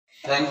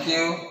Thank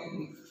you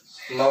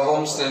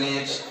নবম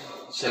শ্রেণীর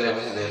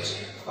ছেলেমেয়েদের।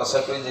 আশা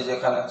করি যে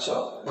যেখানে আছো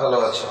ভালো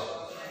আছো।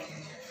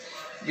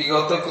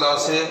 বিগত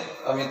ক্লাসে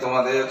আমি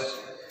তোমাদের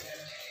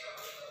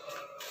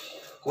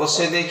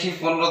কোষে দেখি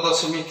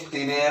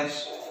 15.3-এর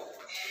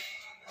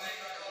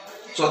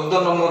 14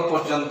 নম্বর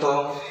পর্যন্ত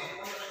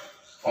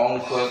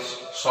অঙ্কের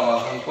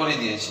সমাধান করে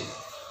দিয়েছি।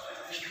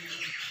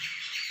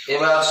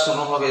 এবার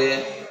শুরু হবে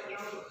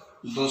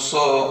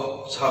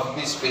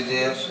 226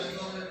 পেজের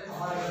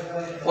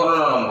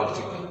 15 নম্বর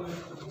থেকে।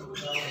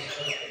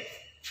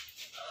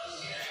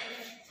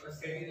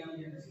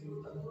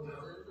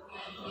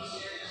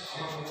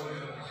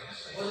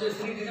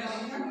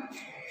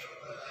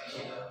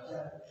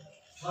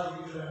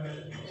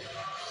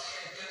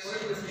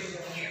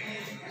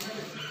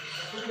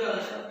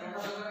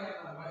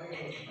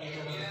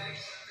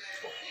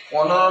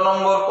 পনেরো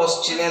নম্বর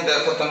কোশ্চিনে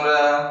দেখো তোমরা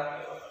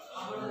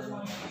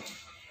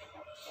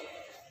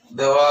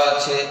দেওয়া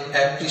আছে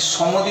একটি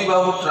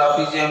সমদ্বিবাহু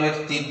ট্রাপিজিয়ামের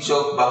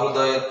তির্যক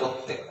বাহুদ্বয়ের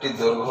প্রত্যেকটি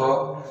দৈর্ঘ্য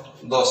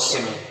 10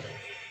 সেমি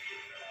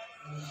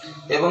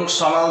এবং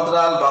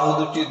সমান্তরাল বাহু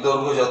দুটির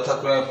দৈর্ঘ্য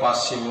যথাক্রমে 5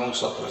 সেমি এবং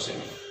 17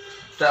 সেমি।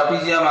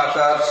 ট্রাপিজিয়াম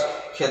আকার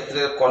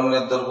ক্ষেত্রের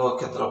কর্ণের দৈর্ঘ্য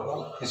ক্ষেত্রফল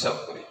হিসাব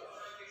করি।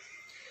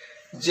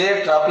 যে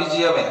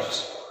ট্রাপিজিয়ামের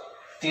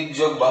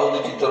তির্যক বাহু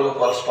দুটির দৈর্ঘ্য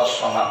পরস্পর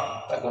সমান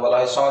তাকে বলা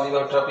হয়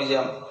সমদ্বিবাহু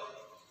ট্রাপিজিয়াম।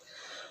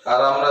 আর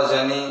আমরা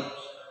জানি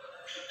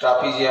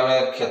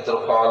ট্রাপিজিয়ামের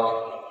ক্ষেত্রফল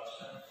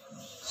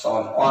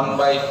সমান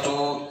 1/2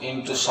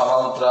 ইন্টু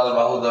সমান্তরাল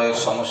বাহুদ্বয়ের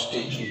সমষ্টি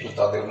ইন্টু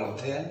তাদের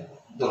মধ্যে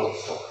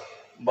দূরত্ব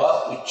বা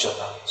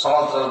উচ্চতা,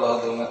 সমান্তরাল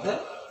বাহুদের মধ্যে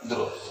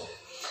দূরত্ব।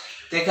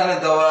 এখানে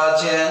দেওয়া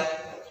আছে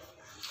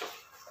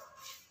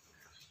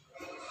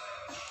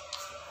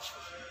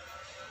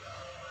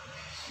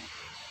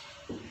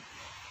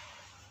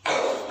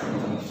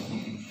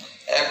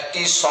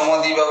একটি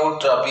সমদ্বিবাহু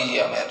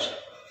ট্রাপিজিয়ামের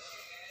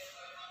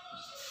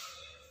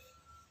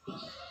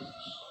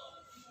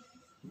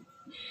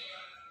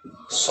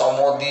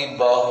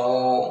সমদ্বিবাহু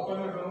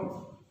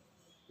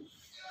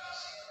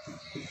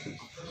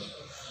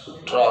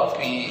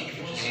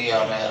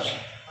ট্রাপিজিয়ামের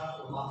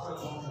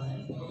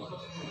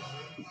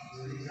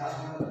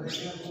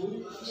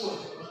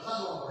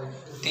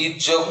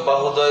তির্যক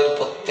বাহুদ্বয়ের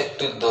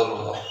প্রত্যেকটির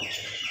দৈর্ঘ্য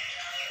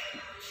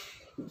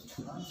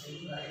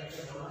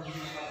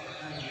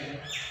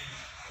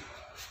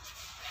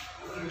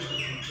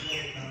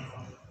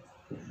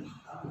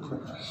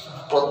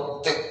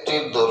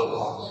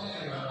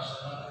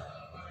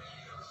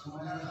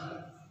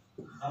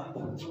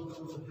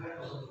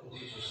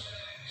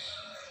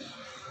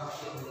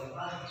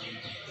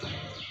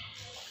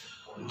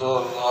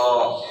দৈর্ঘ্য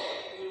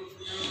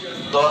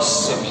 10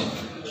 সেমি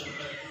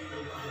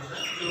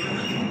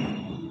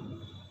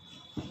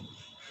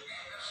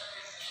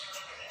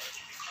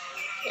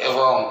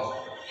এবং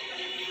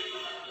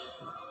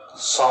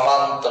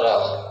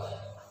সমান্তরাল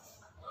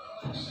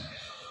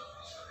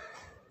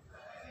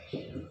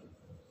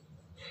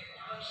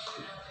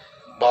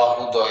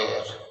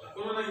বাহুদ্বয়ের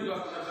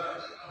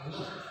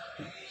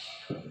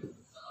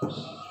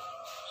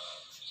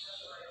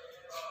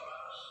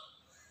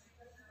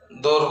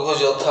দৈর্ঘ্য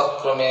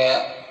যথাক্রমে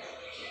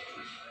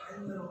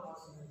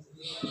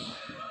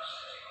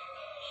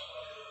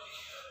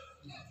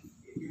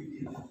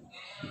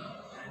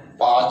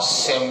 5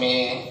 সেমি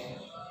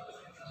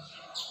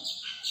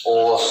ও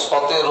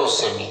 17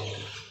 সেমি।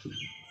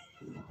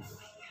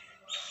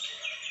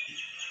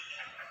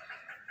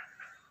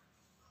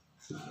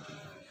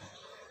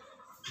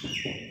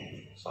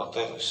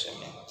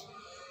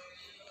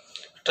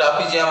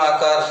 ট্রাপিজিয়াম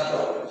আকার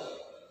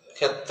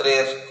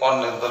ক্ষেত্রের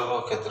কর্ণের দৈর্ঘ্য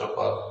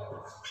ক্ষেত্রফল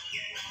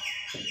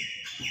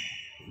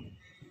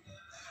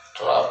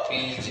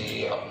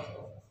ট্রাপিজিয়াম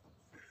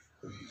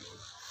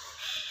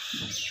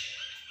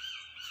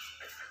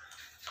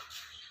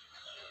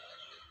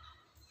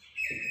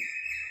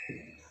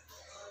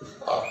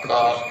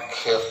আকার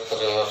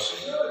ক্ষেত্রের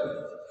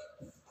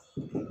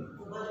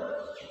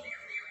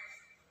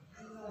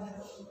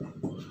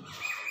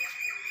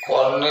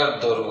কর্ণের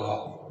দৈর্ঘ্য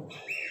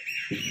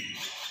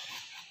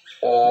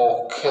ও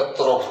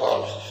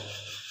ক্ষেত্রফল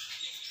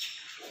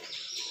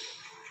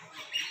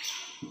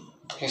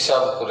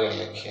হিসাব করে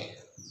লিখে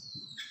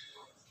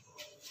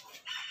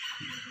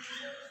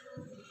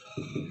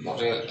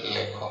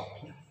লেখো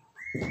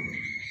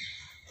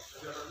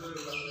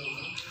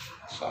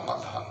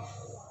সমাধান।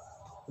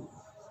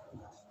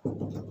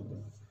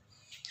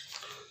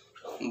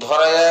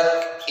 ধরা যাক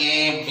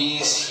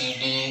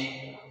ABCD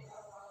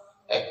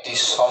একটি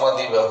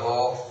সমদ্বিবাহু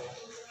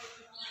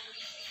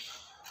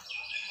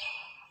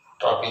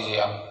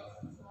ট্রাপিজিয়াম।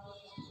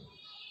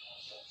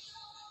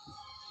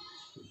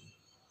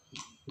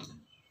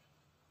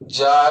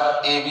 যার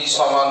AB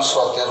সমান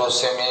 17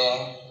 সেমি,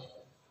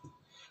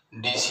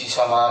 DC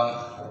সমান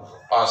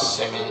 5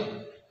 সেমি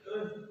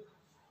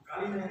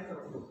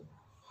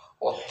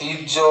ও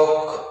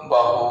তির্যক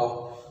বাহু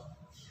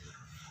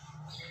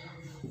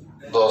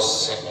 10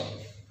 সেমি।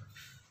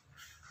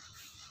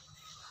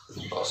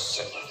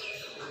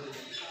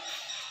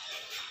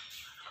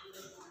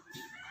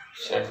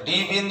 ডি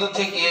বিন্দু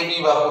থেকে এ বি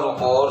বাহুর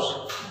উপর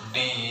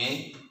ডি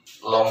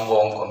লম্ব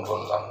অঙ্কন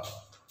করলাম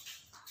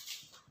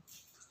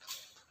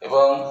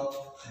এবং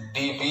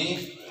ডিবি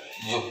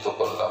যুক্ত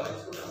করলাম।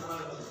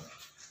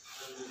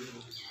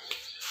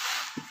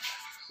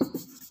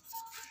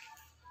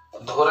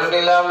 ধরে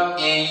নিলাম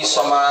এই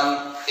সমান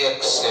x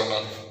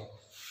সেমি,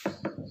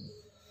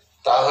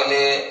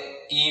 তাহলে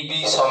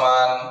ইবি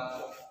সমান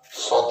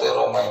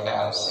 17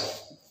 minus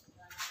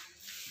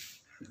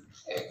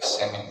x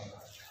semi.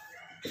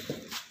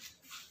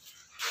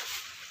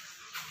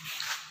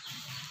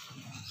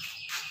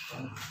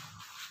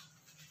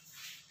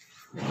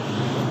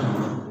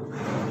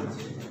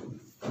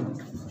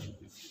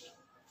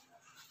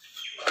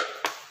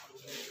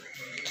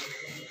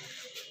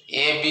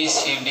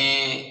 ABCD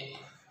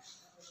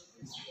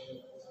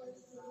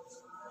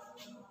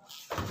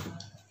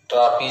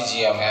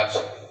ট্রাপিজিয়ামের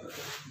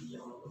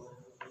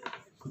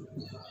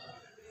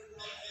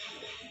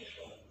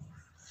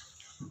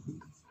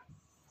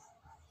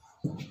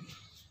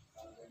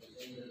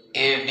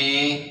AD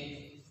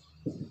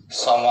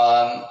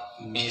সমান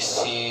BC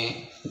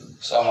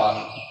সমান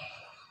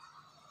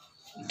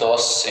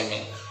 10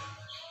 সেমি।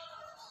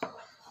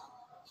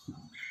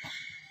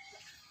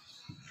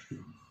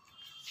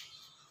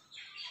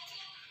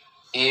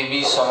 AB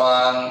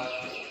সমান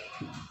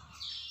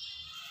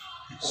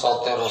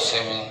 17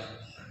 সেমি।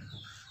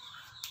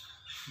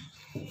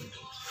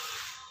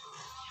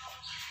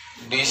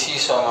 DC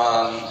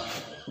সমান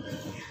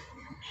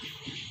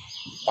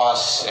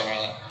 5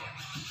 সেমি।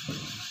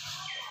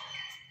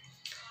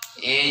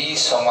 AE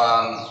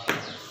সমান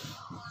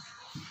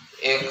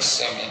x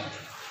সেমি।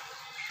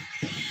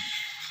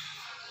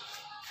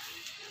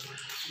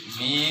 B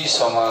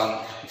সমান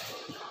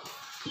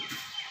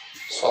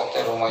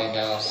 17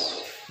 মাইনাস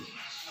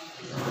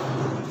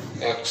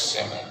x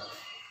সেমি।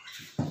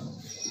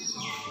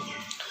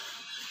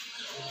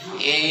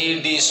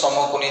 AED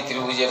সমকোণী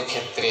ত্রিভুজের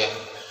ক্ষেত্রে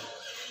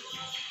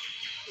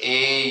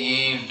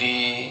AED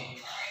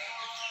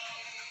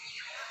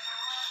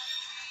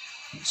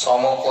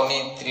সমকোণী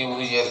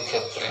ত্রিভুজের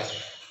ক্ষেত্রে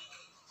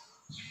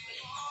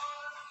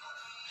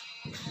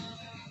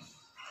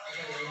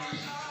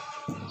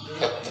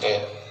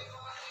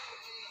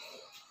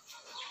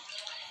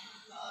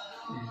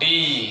D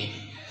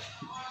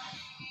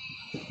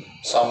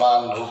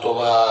সমান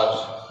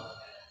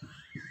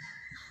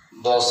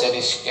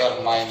 √10²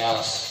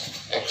 মাইনাস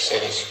x²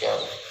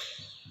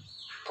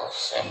 10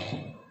 সেমি।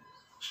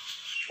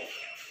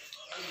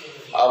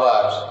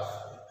 আবার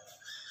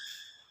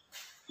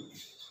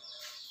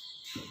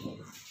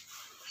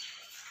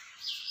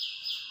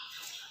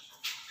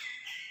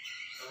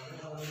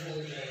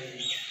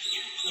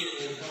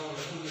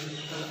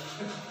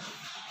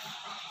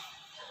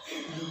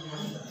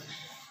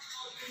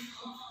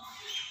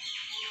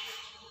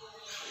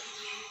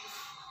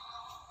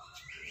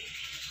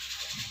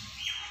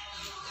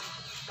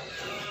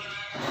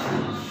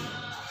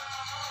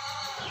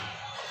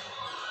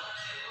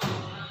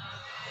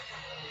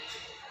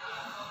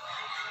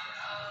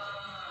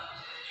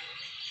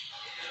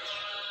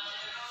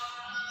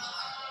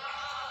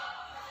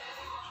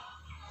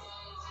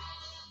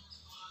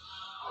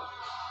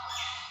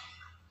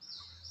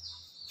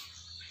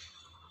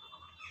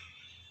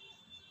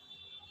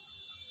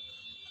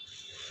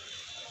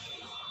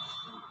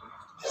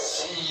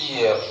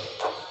CF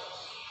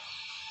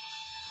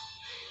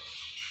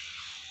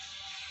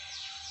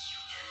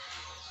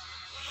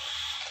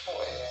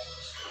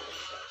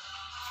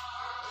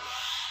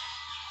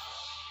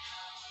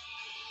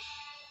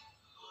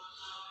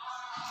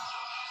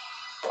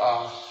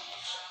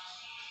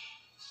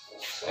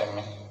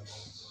সেমি।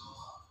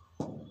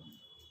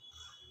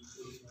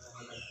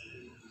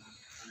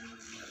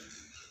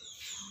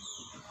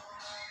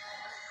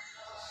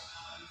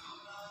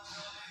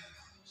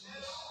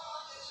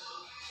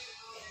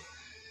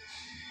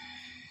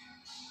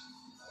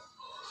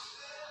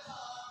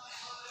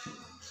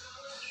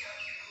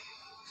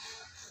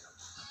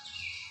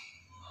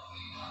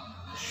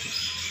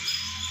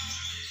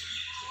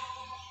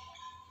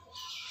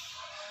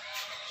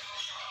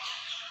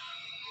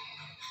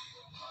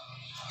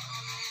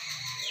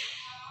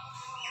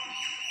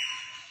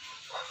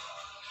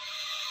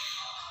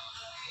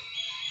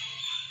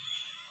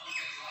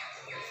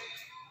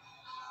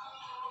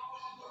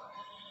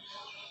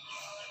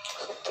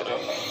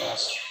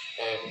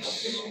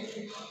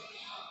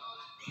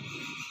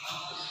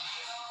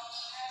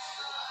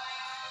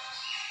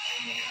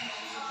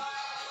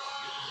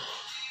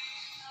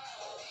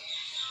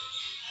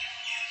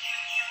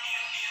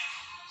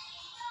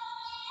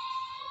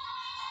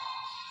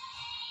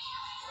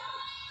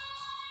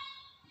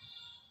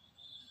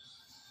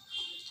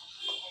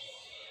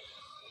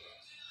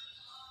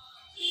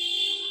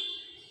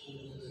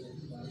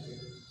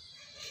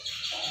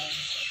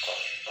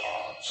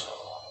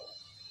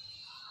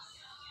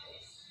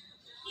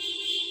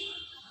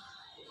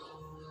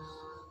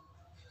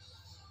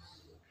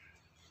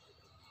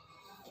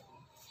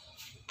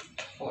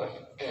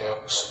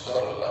 -x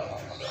ধরলাম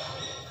আমরা,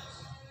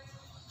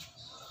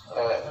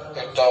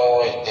 এটাও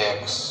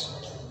x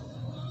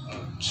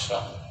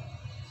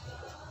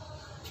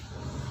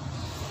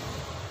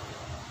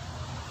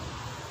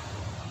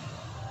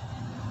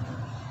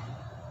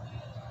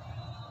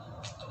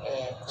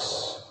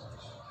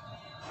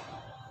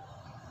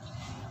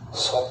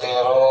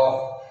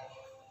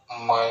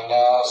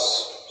minus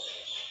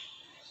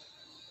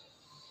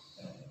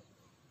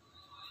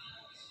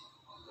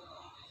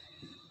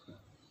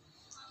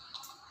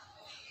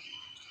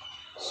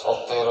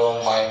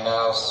 17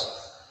 minus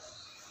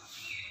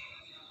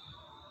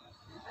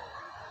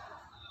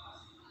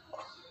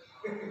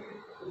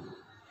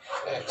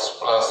x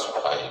plus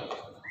 5।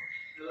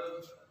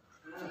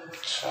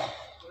 अच्छा,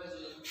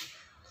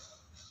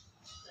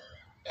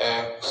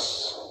 x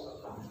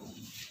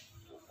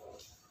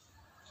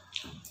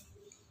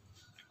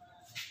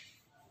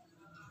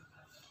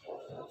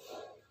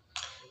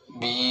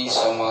b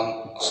समान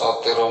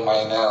 17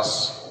 माइनस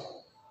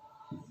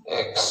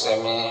x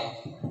में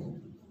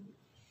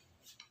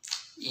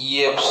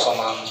EF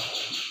समान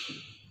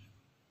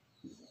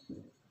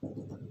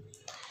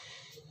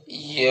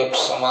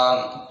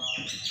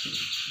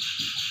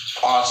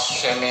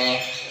 5 में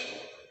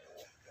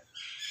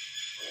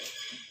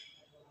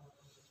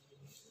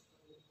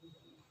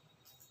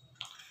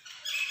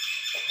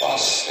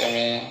 5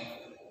 में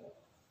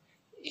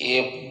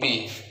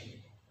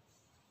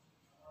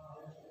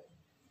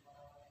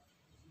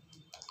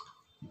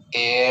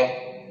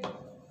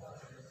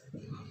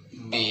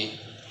FB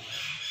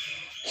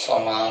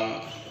समान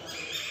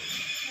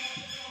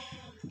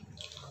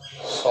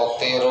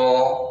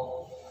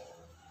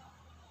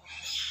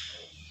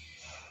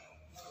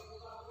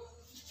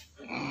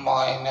 17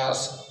 माइनस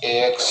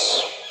x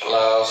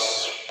प्लस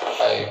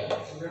 5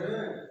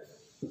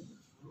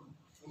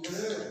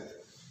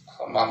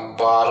 समान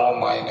 12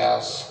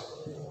 माइनस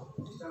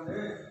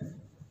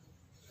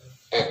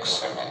x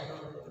में।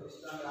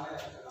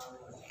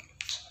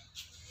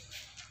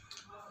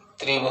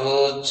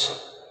 त्रिभुज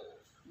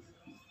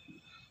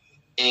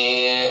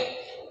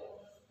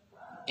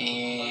AED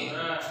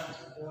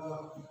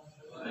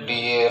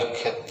এর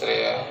ক্ষেত্রে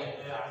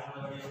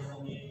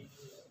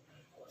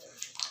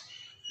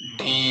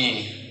D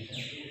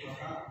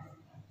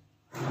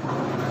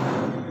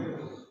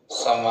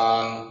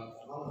समान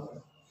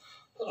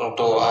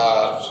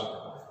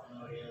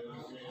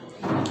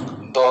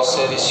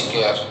 √10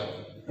 स्क्वायर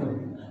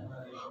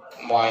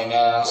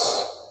माइनस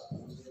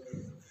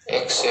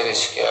x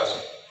स्क्वायर।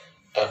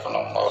 1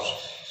 নম্বর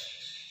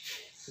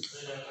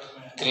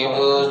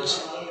त्रिभुज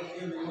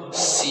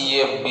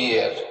CFB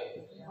এর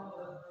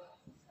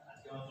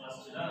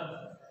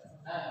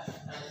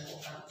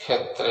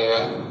ক্ষেত্রে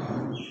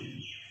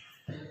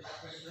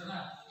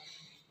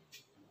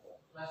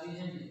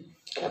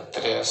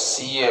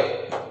CF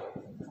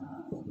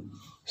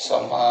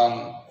समान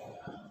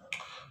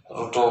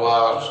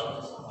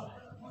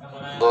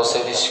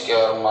 √10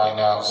 square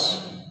minus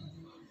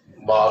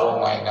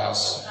 12 minus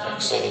x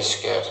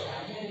square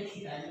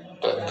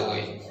 2।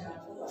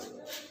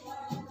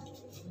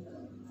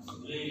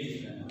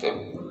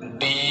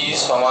 D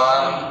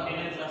समान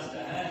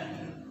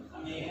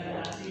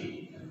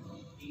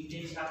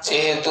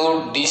যেহেতু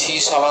DC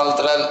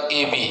সমান্তরাল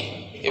AB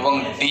এবং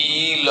D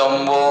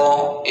লম্ব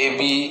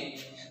AB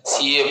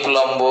CF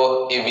লম্ব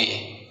AB,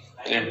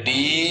 D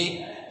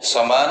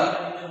সমান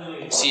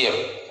CF,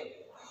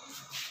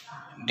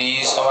 D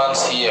সমান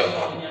CF,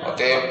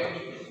 অতএব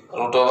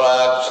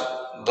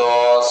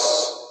 √10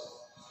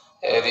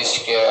 এর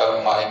স্কয়ার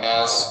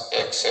মাইনাস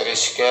x এর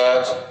স্কয়ার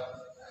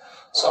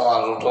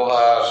সমান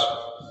 √10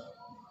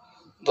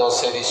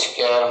 এর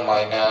স্কয়ার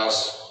মাইনাস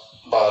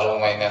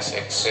 12 মাইনাস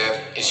x এর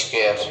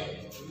স্কয়ার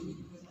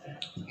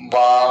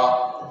বা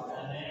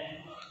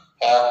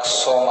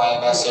 100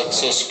 মাইনাস x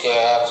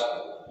স্কয়ার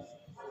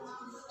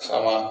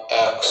समान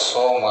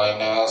 100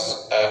 माइनस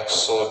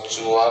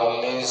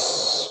 144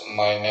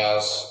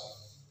 माइनस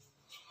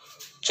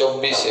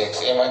 24x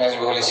ए minus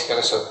b whole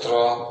square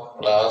 17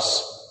 plus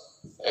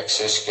x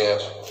square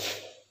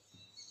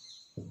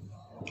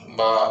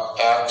बा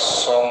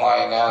 100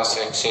 minus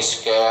x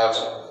square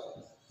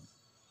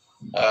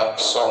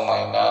 100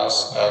 minus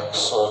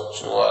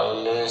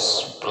 144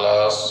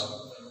 plus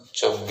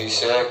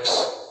 24x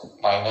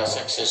minus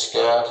x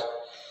square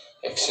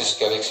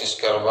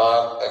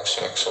बाद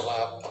 100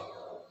 बाद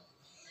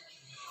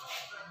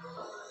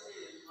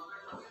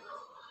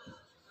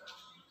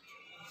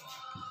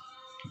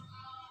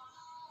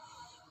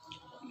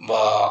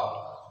बा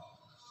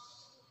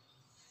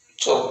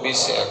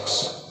 24x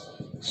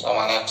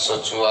समान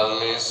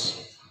 144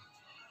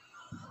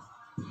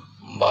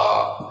 बा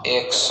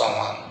x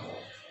समान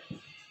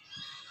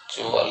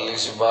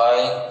 44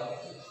 बाई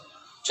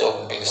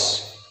 24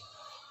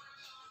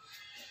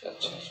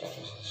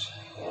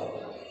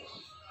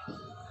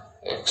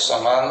 x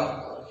समान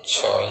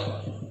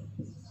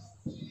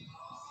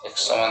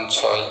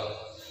 6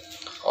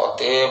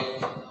 अतएव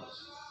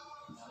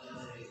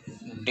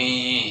D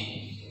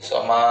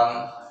समान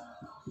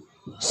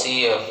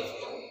CF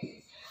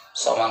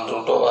समान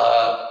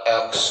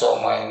 √100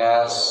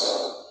 माइनस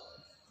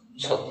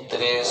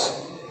 36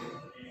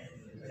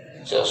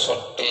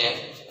 64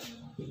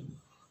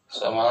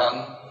 समान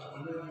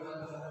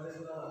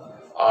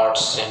 8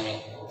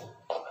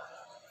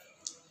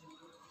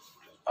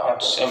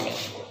 सेमी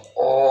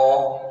ओ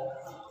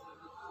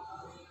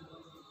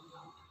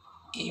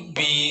EB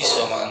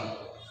समान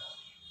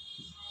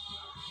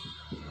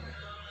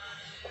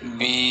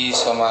বি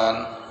সমান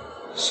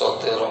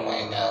 17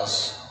 মাইনাস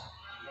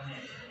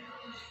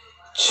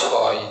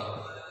 6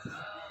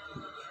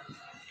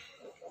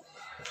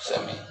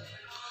 সেমি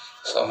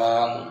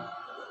সমান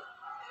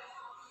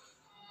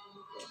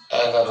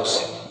 11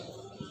 সেমি।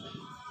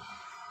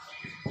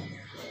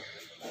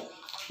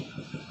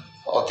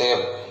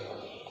 অতএব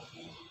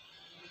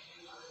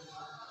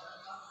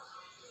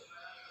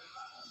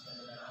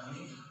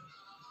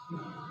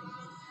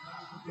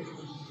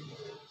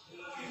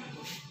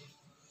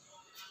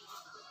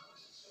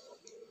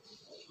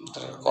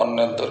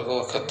কর্ণের দৈর্ঘ্য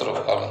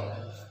ক্ষেত্রফল,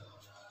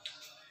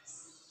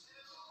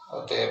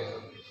 অতএব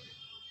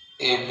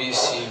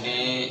ABCD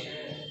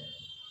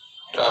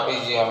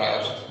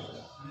ট্রাপিজিয়ামের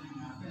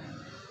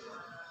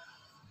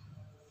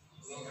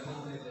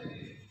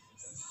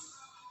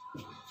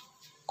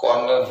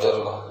কর্ণের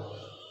দৈর্ঘ্য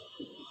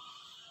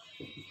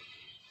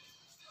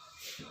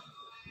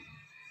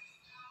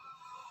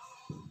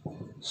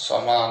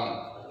সমান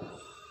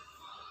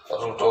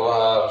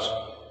 √,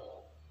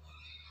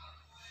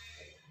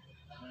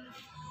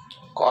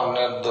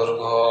 কর্ণের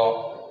দৈর্ঘ্য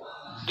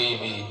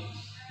DB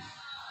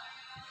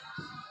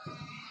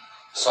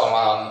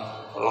সমান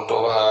 √,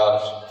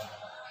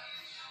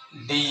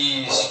 DE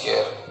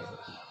square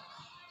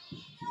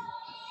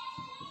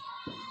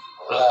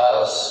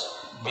plus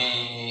BE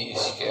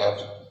square,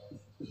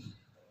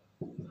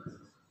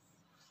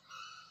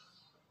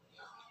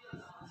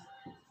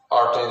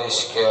 আটের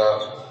square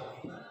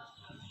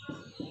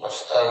plus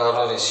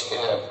 11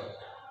 square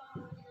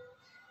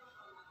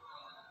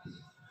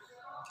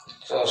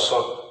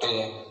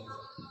 64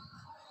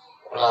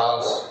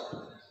 plus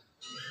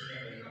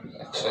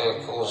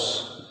 121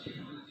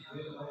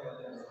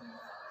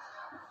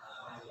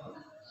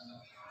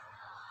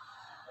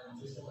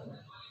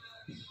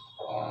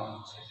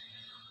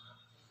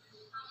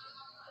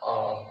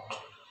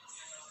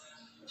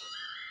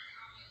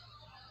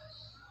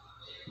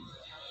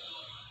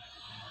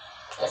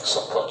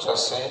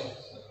 185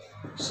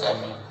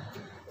 semi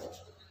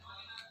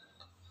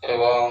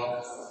এবং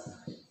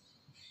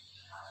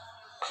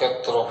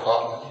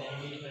ক্ষেত্রফল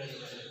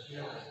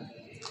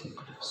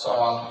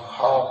সমান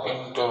হাফ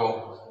ইন্টু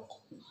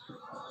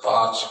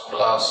 5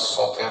 প্লাস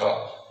 17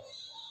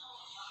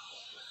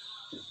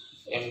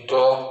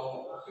 ইন্টু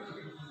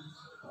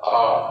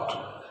 8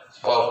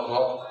 বর্গ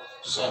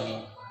সেমি,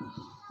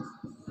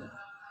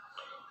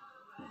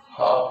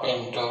 হাফ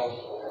ইন্টু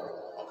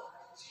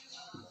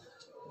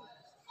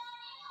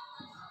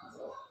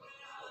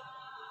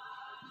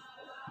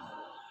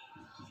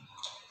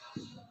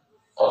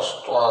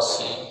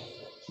 88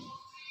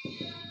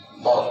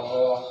 বর্গ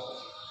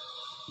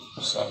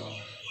সেমি।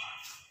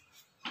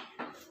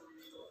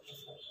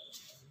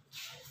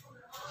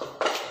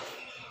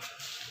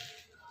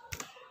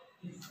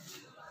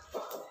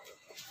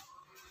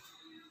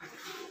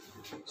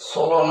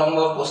 ষোলো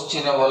নম্বর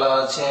কোশ্চিনে বলা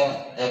আছে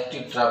একটি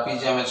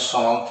ট্রাপিজিয়ামের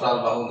সমান্তরাল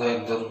বাহুদ্বয়ের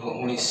দৈর্ঘ্য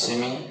 19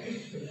 সেমি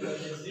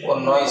ও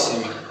 9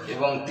 সেমি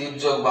এবং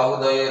তির্যক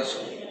বাহুদ্বয়ের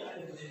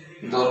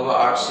দৈর্ঘ্য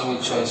 8 সেমি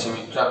 6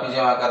 সেমি।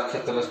 ট্রাপিজিয়াম আকার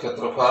ক্ষেত্রের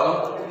ক্ষেত্রফল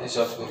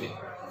হিসাব করি।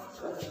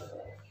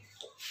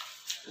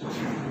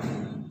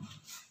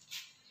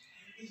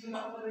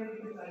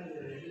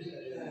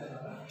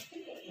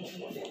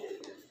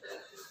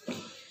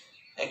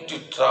 একটি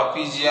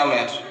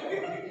ট্রাপিজিয়ামের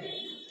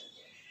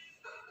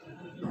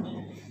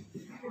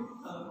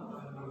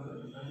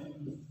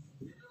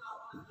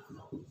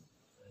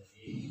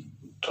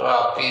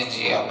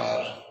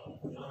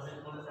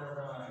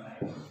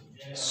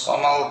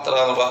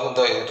সমান্তরাল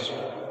বাহুদ্বয়ের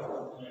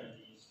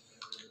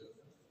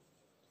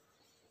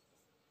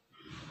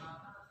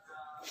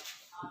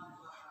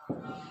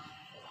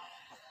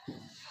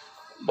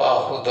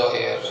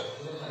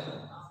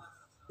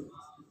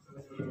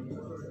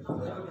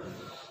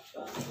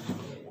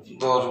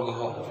দৈর্ঘ্য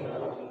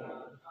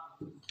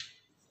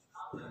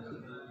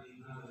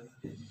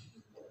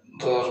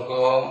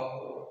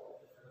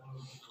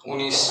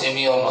 19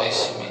 সেমি ও 9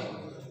 সেমি।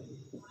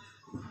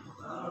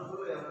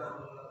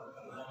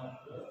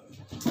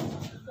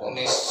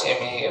 19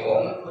 সেমি এবং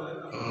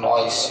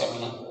 9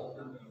 সেমি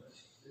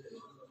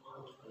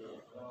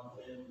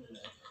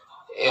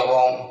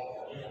এবং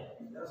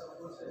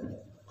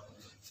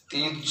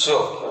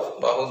তির্যক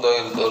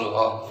বাহুদ্বয়ের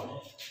দৈর্ঘ্য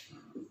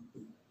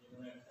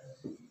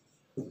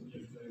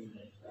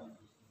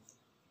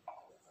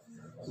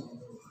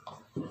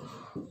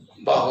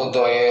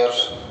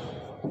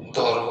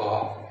দৈর্ঘ্য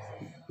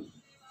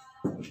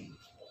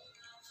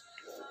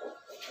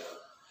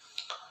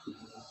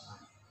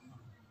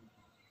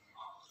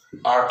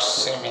 8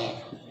 সেমি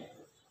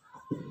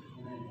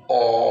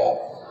ও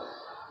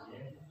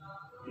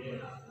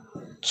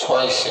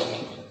 6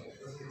 সেমি।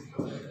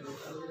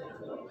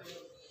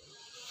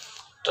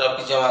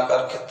 ট্রাপিজিয়াম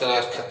আকার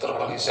ক্ষেত্রের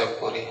ক্ষেত্রফল হিসাব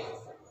করি।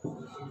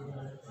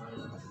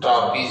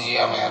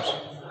 ট্রাপিজিয়ামের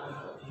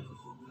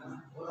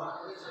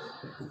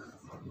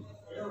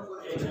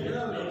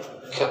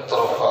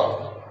ক্ষেত্রফল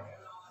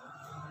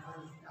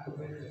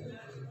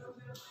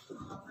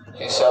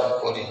হিসাব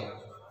করি।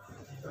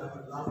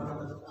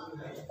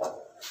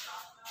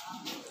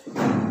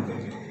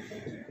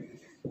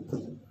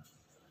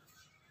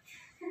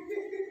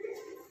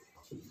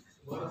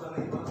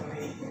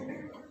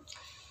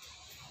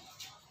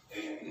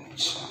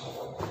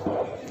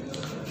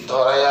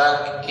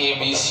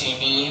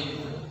 ABCD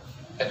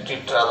একটি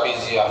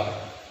ট্রাপিজিয়াম।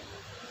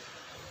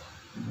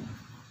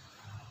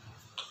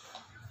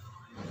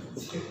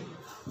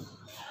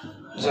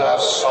 যার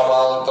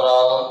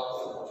সমান্তরাল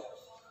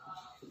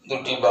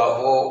দুটি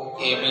বাহু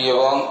AB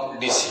এবং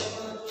DC।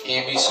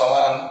 AB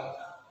সমান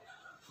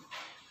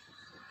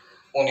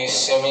 19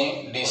 সেমি,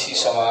 DC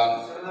সমান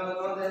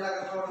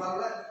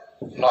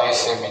 9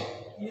 সেমি,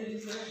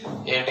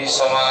 AD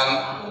সমান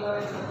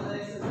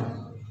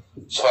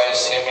 6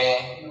 সেমি,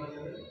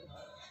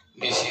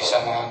 BC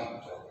সমান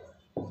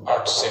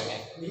 8 সেমি।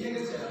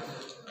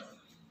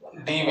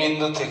 D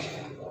বিন্দু থেকে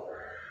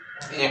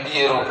AB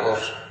এর উপর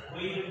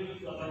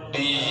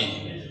DE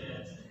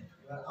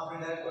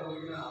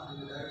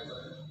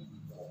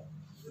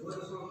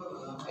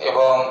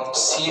এবং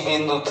C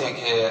বিন্দু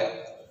থেকে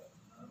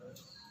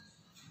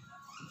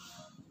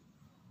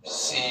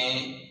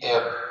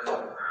CF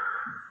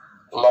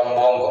লম্ব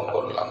অঙ্কন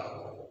করলাম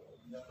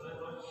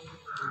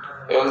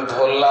এবং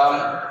ধরলাম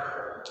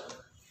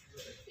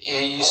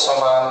AE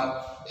সমান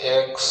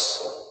X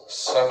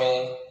সেমি,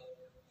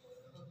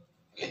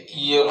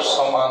 EF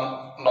সমান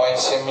 9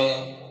 সেমি,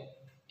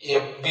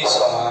 FB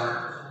সমান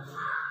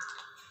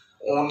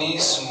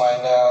 19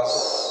 মাইনাস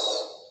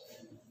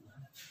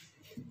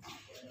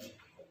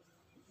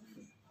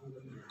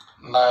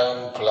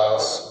 9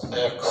 প্লাস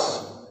X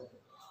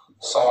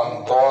সমান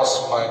 10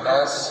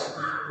 মাইনাস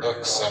X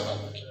সেমি।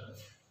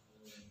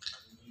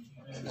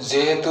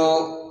 যেহেতু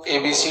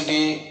ABCD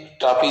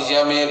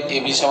ট্রাপিজিয়ামের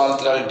AB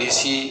সমান্তরাল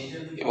DC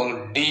এবং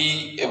D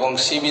এবং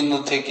C বিন্দু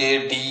থেকে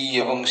D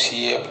এবং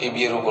CF AB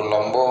এর উপর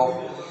লম্ব,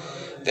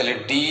 তাহলে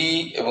D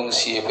এবং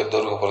CF এর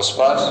দৈর্ঘ্য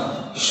পরস্পর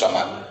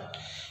সমান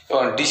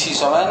এবং DC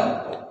সমান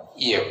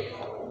EF।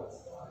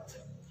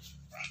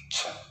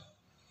 আচ্ছা,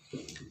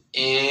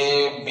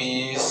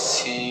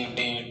 ABCD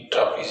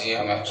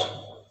ট্রাপিজিয়ামের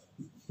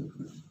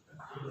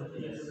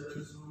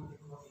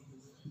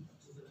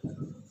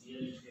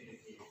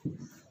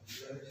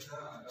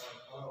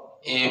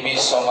AB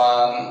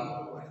সমান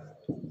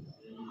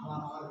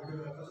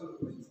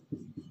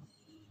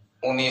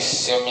 19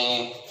 সেমি,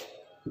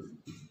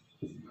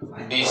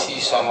 DC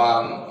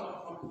সমান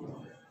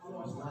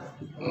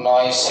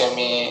 9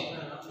 সেমি,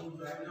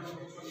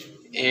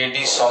 AD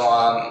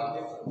সমান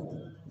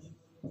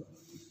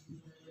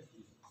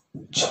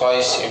 6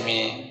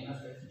 সেমি,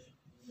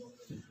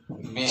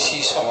 BC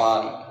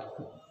সমান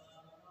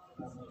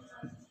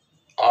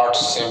 8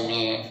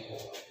 সেমি,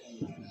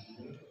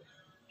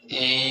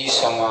 AE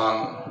সমান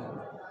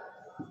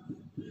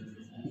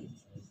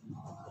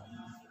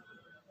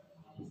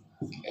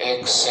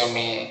 1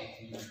 সেমি,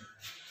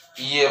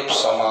 EF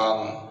সমান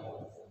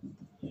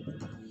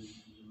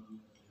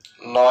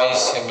 9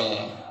 সেমি,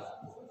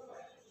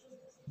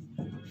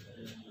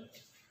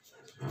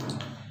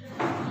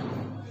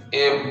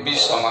 FB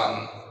সমান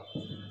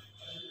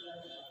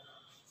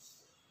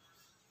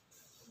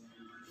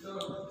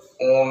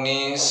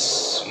 19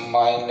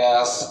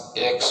 মাইনাস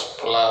X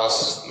প্লাস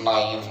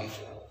 9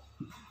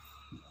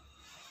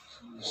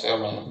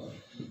 সেমি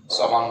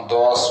সমান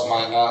 10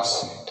 মাইনাস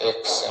X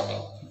সেমি।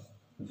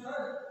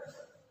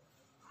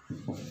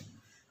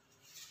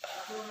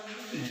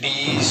 D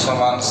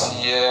সমান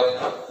CF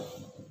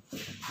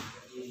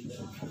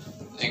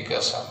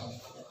জিজ্ঞাসা।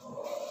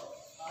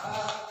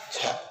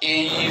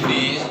 AED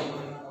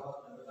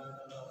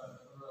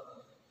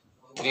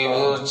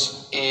ত্রিভুজ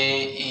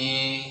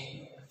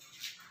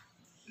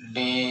AED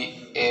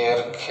এর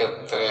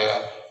ক্ষেত্রে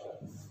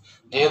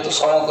যেহেতু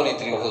সমকোণী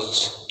ত্রিভুজ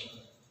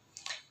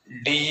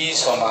DE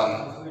সমান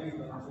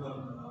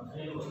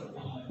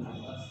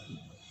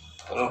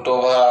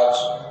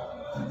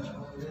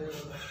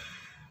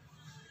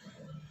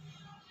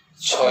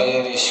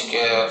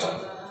 √6²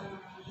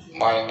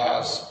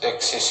 মাইনাস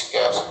X²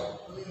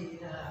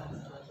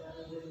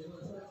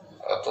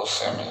 এত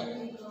সেমি।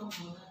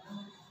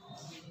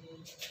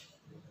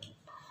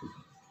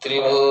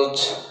 ত্রিভুজ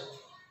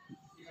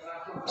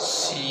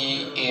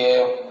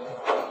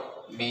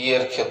CFB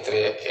এর ক্ষেত্রে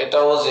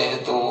এটাও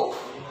যেহেতু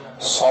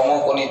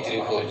সমকোণী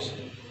ত্রিভুজ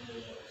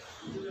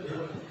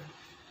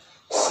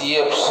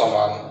CF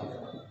সমান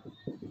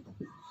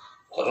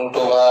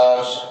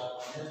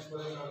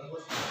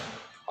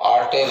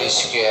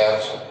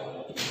 √8²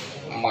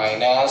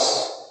 মাইনাস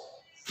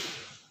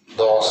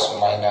 10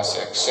 মাইনাস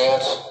X²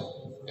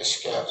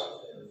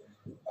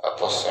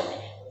 এত সেমি।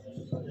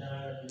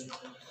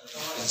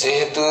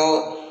 যেহেতু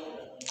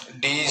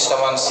D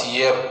সমান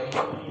CF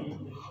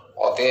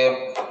অতএব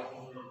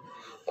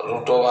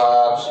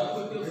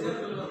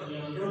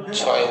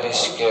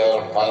 √6²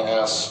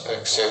 minus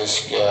X²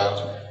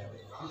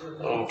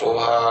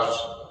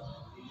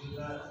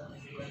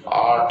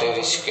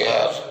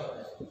 √8²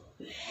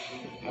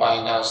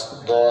 minus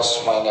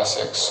 10 minus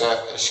X²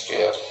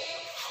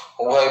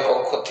 উভয়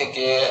পক্ষ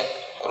থেকে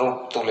রুট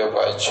তুলে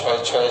পাই 6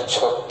 6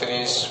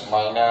 36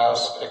 minus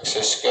X²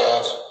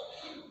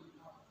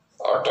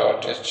 8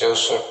 8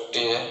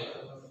 64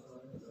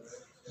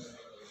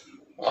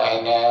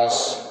 minus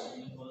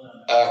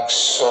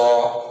 100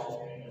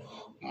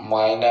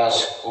 minus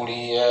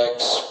 20x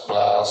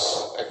plus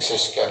x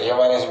square এ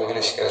মাইনাস b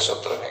স্কয়ার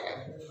সূত্র থেকে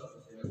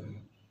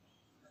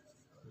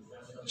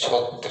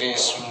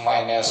 36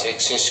 minus x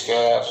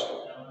square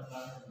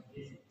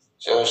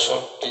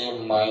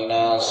 64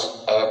 minus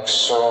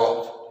 100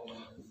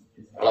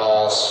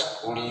 plus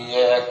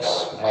 20x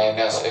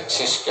minus x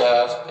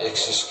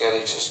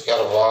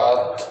square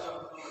বাদ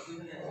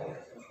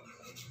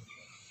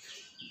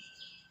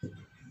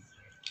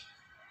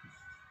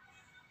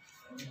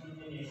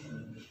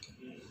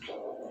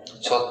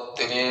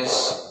 36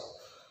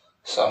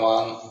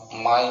 সমান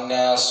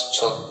মাইনাস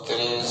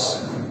 36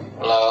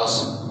 প্লাস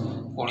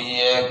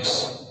 20x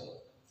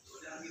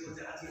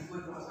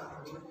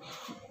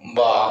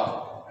বা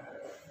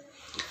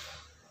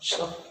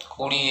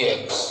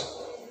 20x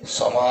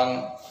সমান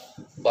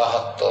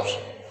 72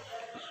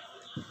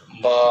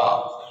 বা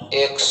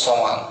x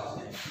সমান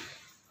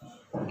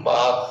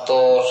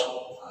 72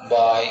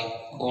 বাই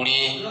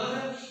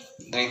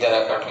 20 2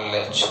 দ্বারা কাটলে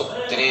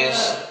 36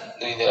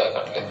 2 দ্বারা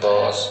কাটলে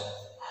 10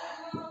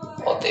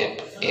 অতএব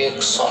x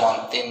সমান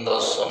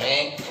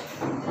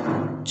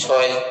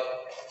 3.6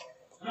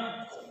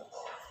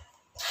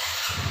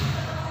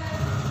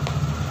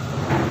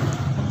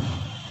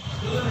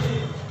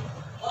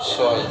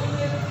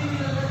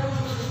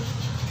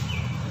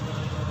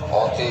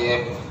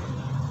 অতএব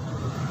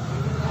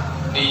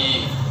d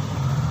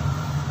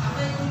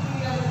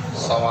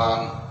সমান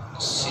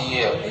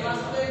cf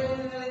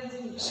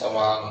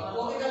সমান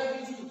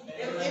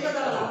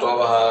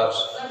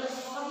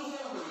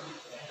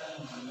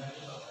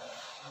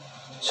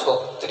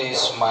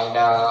 √36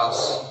 মাইনাস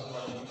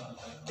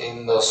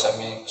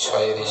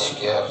 3.6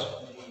 স্কয়ার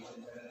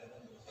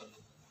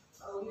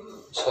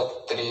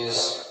 36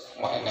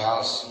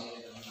 মাইনাস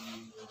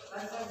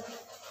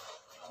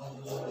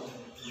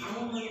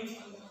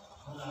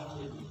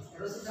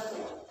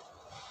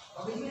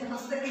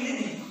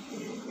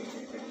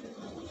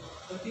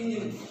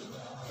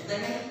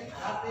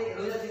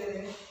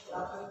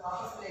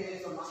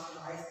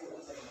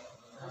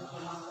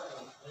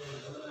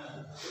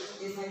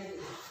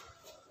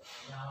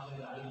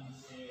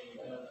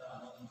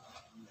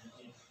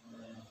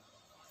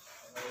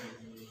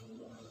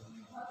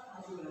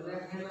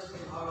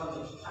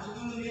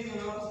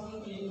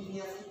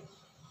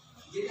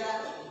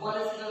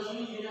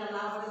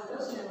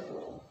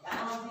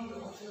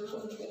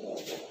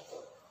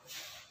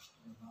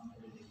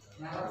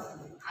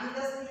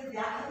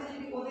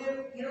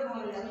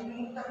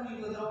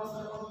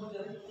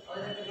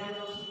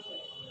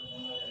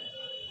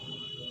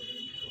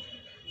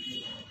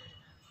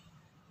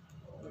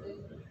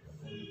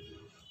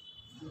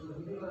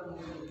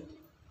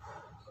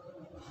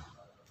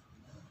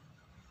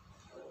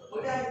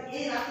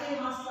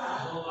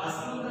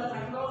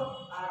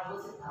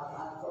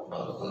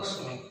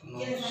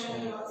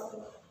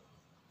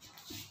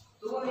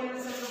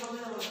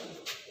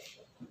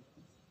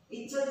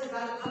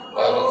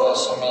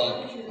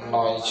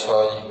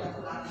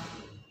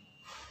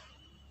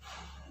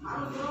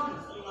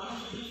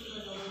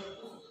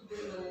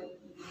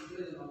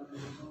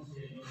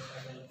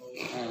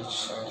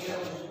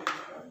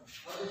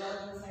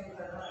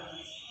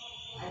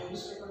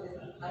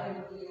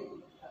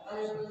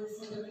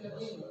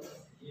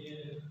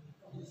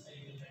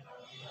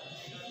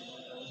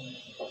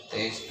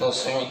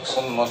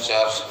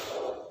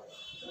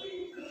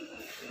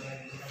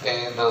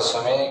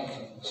দশমিক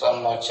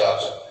 04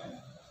 4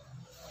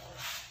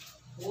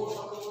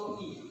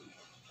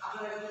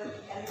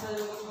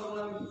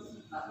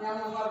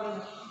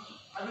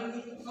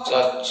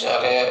 4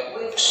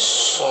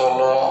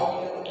 16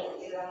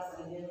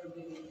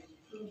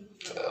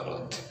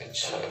 13 থেকে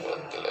 6 বাদ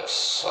দিলে 7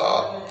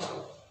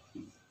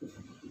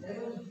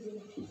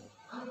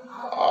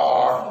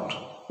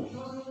 8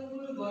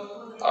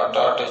 8 8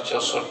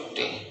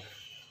 64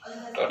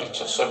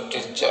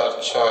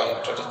 64 4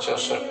 6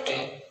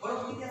 64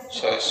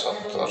 6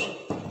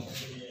 70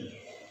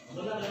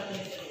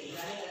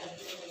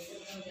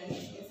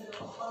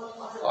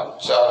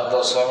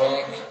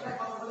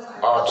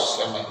 4.8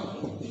 সেমি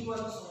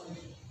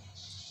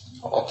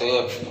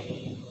অতএব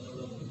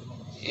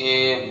এ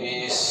বি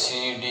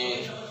সি ডি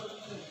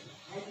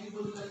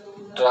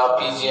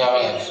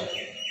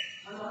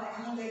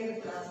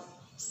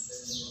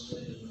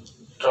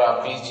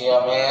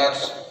ট্রাপিজিয়ামের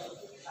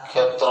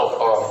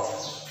ক্ষেত্রফল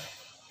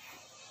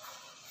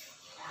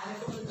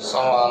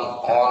সমান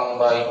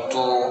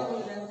 1/2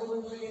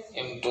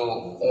 ইন্টু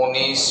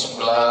 19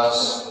 প্লাস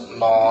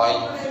 9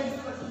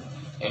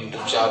 ইন্টু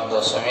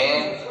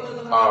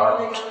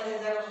 4.8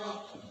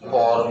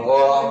 বর্গ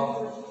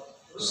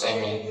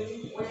semi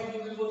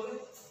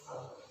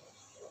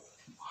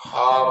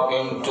half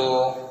into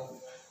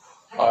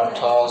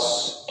 28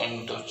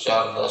 into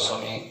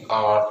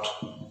 4.8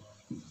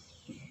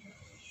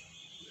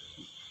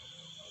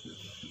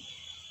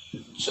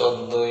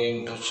 14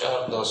 into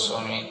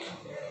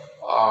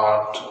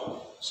 4.8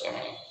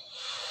 semi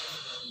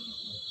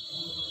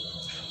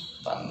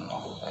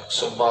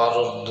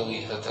 112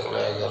 2 হাতে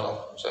 11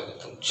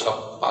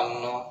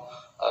 56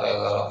 আর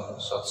 11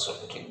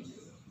 67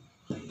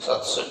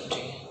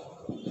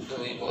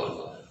 67 বর্গ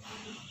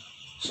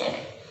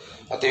সেমি।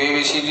 অতএব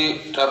এবিসিডি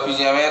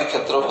ট্রাপিজিয়ামের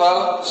ক্ষেত্রফল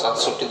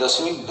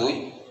 67.2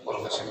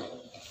 বর্গ সেমি।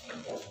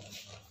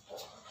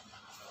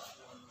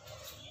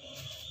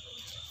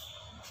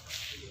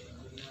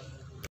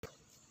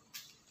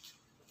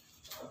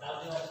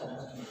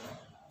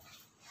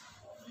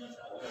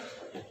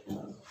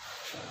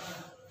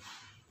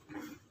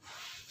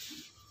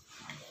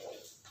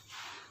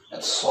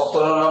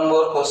 सत्रह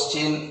नम्बर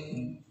क्वेश्चन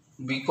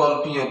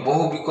विकल्पीय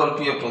बहु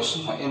विकल्पीय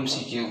प्रश्न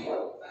एमसीकिউ।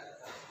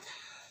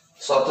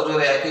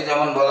 17 একে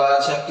যেমন বলা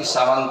আছে একটি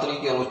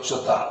সামান্তরিকের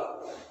উচ্চতা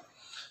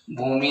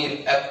ভূমির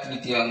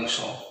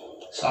 1/3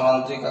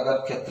 সামান্তরিক আকার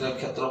ক্ষেত্রের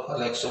ক্ষেত্রফল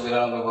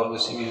 192 বর্গ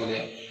সেমি হলে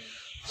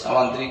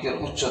সামান্তরিকের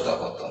উচ্চতা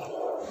কত?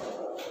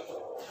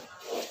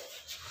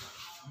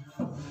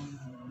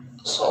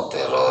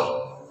 17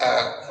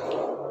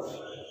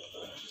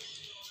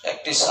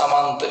 একটি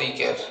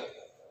সামান্তরিকের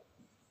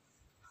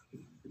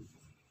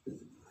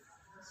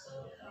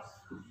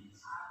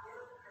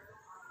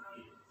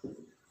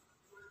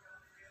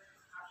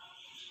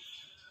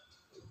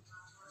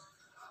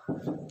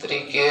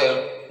ত্রিকের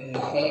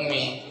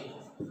ভূমি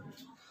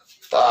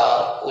তার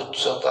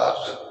উচ্চতার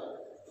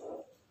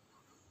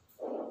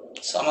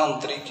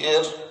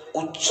সামান্তরিকের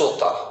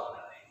উচ্চতা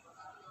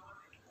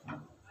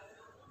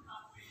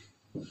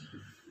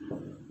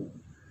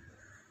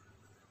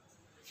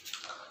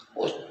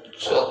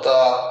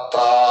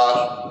তার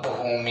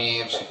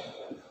ভূমির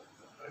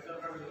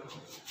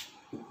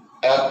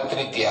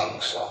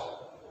 1/3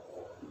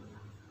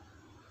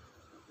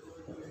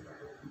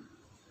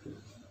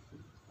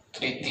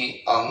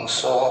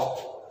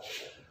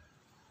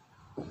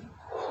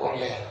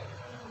 হলে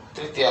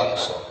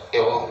তৃতীয়াংশ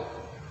এবং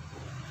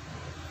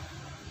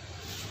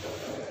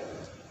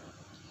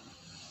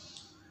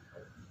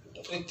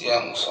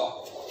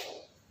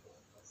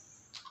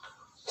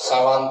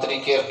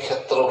সামান্তরিকের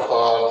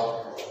ক্ষেত্রফল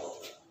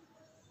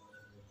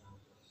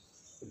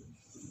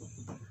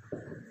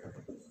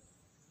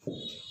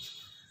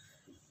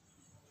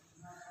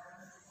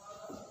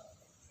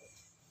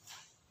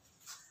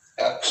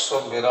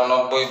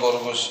 192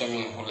 বর্গ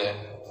সেমি হলে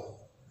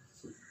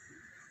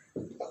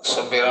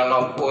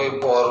 192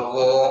 বর্গ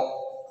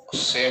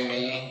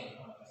সেমি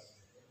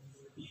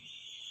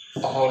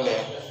হলে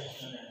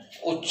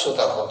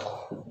উচ্চতা কত?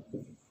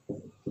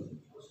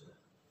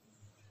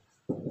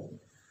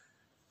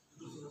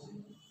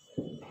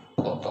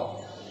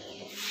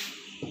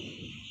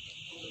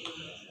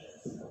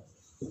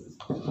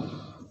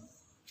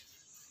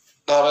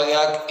 ধরা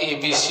যাক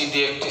এবিসিডি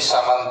একটি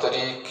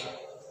সামান্তরিক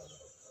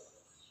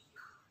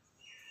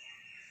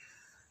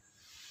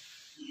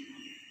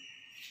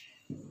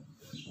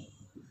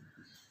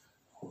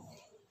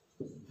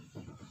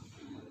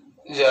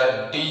যার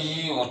ডি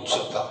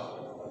উচ্চতা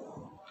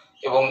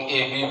এবং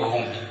এবি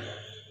ভূমি।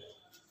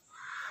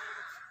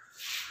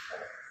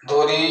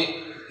 ধরি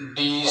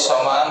ডি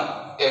সমান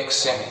x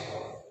সেমি,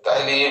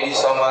 তাহলে এবি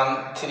সমান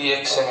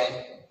 3x সেমি।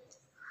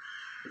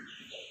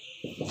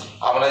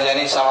 আমরা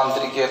জানি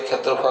সামান্তরিকের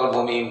ক্ষেত্রফল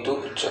ভূমি ইন্টু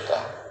উচ্চতা।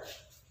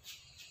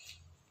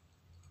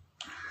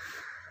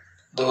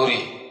 ধরি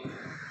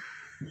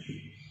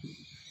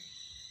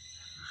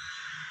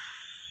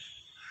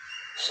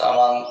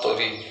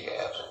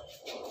সামান্তরিকের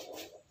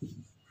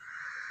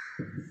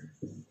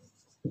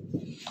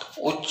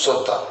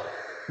উচ্চতা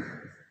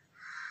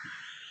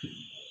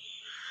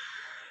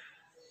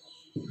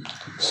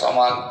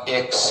সমান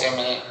 1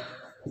 সেমি,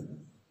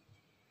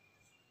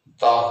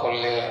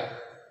 তাহলে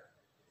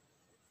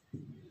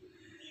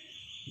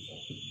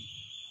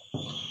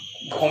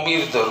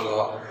ভূমির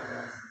দৈর্ঘ্য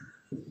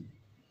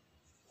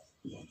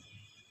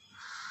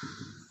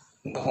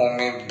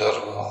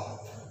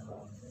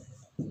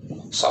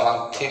সমান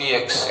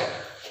 3x সেমি।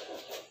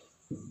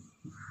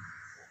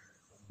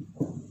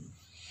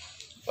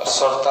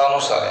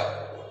 শর্তানুসারে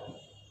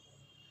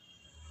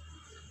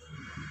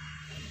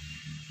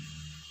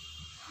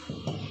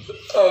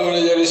আমরা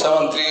জানি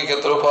সামান্তরিকের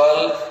ক্ষেত্রফল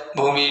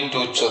ভূমি ইন্টু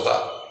উচ্চতা।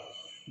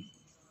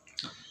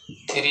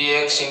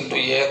 3x ইন্টু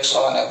x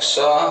সমান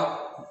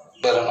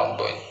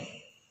 192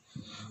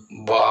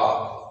 বা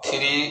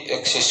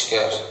 3x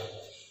স্কয়ার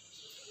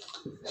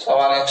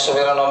সমান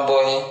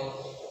 192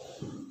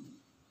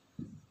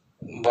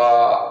 বা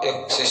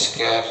x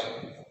স্কয়ার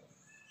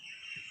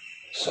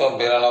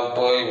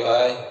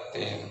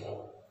 192/3।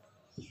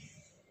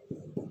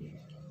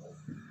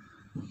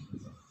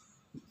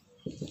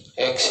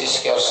 x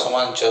স্কয়ার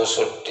সমান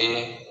 64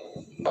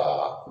 বা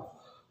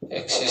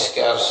x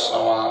স্কয়ার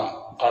সমান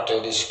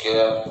 8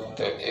 স্কয়ার,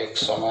 তো x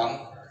সমান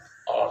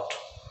 8।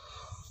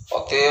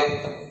 অতএব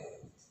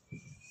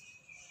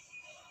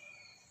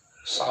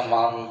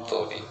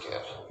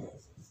সামান্তরিকের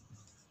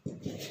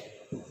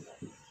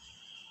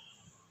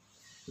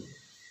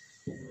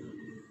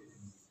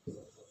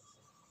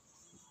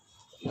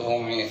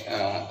ভূমি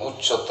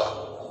উচ্চতা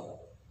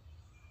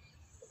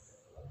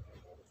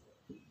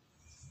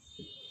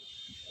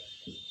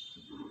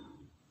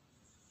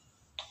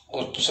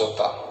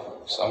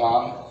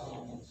সমান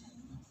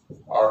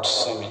 8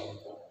 সেমি।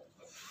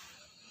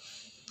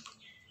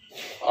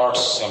 8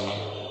 সেমি।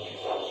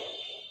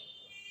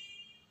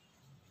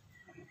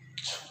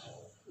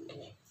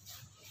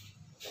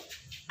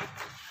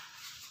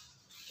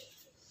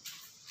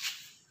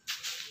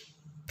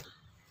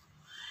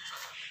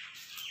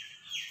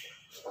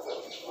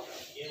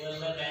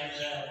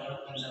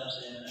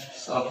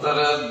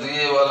 সতেরো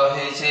দিয়ে বলা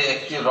হয়েছে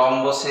একটি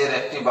রম্বসের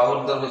একটি বাহুর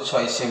দৈর্ঘ্য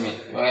 6 সেমি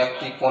এবং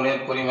একটি কোণের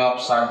পরিমাপ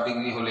 60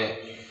 ডিগ্রি হলে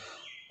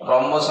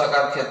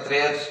রম্বসাকার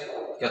ক্ষেত্রের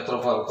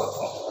ক্ষেত্রফল কত?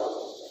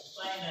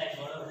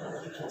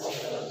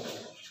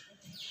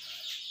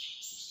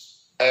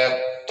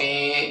 একটি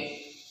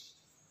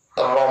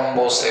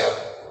রম্বসের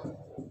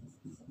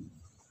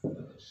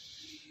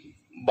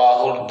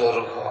বাহুর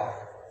দৈর্ঘ্য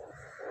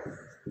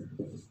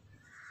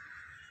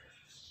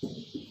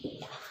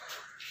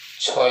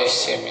 6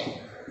 সেমি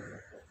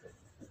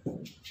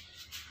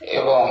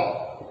এবং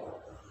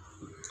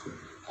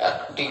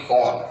একটি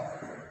কোণ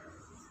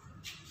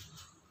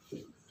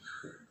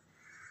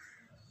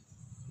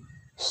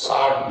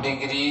 60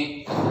 ডিগ্রি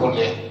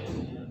হলে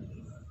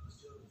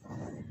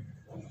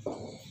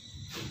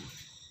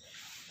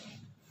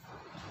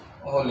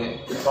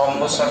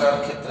রম্বসাকার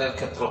ক্ষেত্রের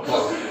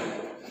ক্ষেত্রফল।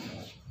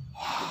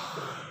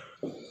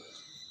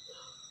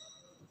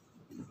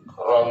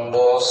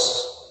 রম্বস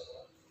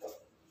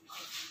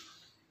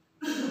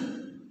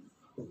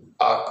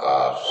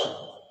আকার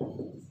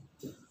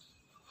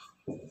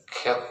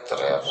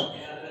ক্ষেত্রের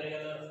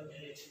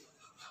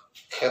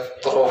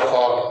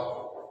ক্ষেত্রফল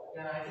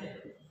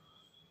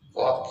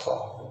কত?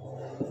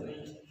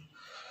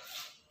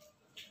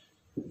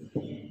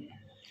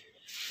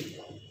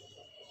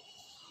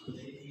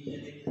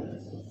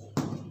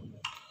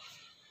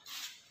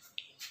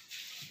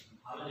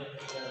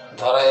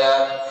 ধরা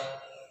যাক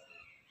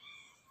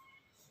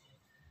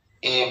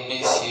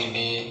ABCD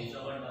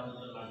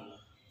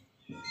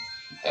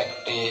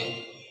একটি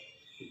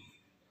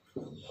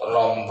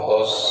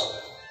রম্বস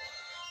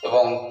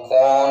এবং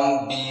কোণ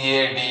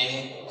BAD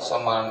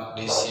সমান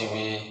DCB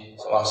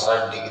সমান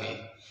 60 ডিগ্রি।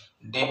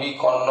 DB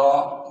কর্ণ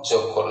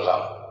যোগ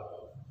করলাম।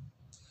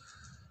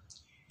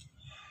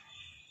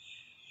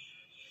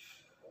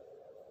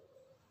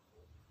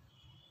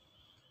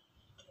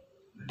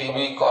 DB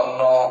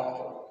কর্ণ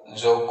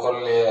যোগ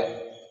করলে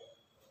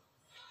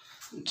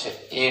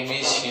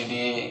ABCD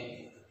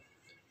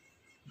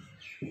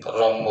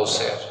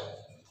রম্বসের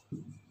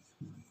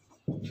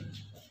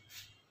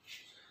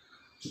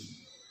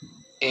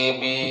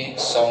AB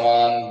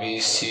সমান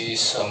BC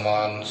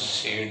সমান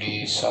CD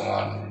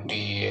সমান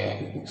DA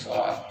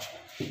সমান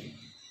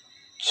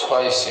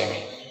 6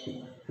 সেমি।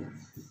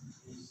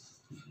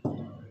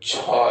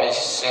 6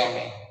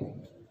 সেমি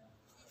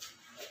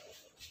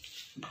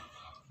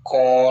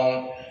কোণ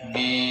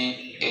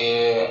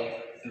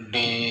BAD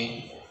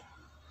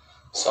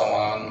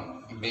সমান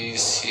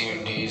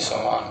BCD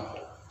সমান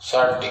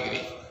 60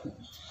 ডিগ্রি।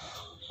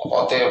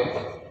 অতএব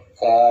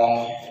কোণ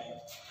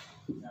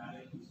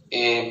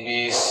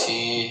ABC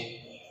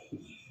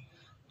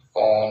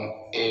কোণ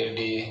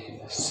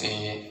ADC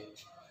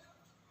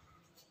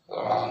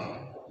সমান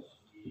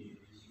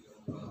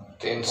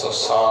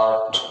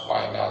 360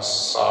 মাইনাস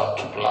 60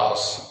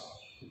 প্লাস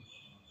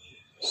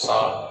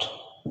 60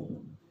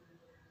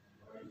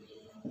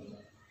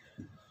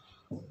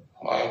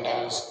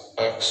 মাইনাস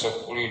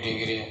 120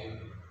 ডিগ্রি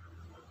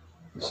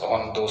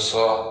সমান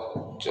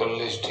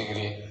 240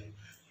 ডিগ্রি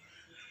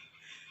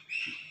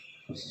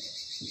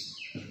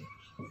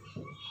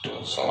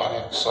সমান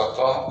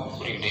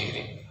 120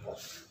 ডিগ্রি।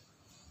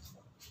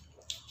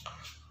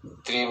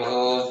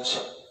 ত্রিভুজ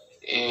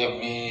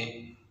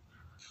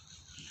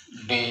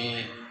ABD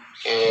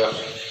এর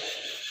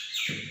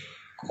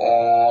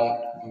কোণ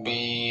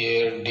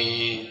BAD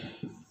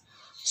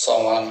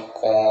সমান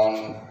কোণ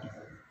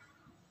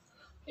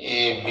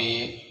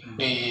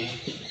ABD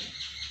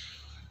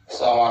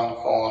সমান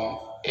কোণ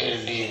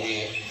ADB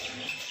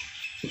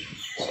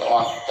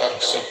সমান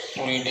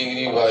 120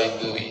 ডিগ্রি বাই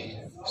 2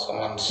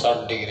 সমান 60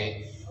 ডিগ্রি।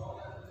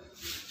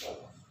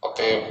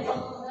 অতএব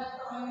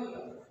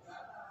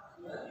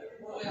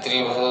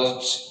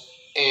ত্রিভুজ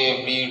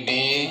ABD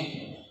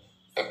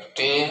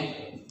একটি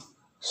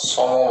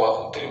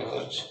সমবাহু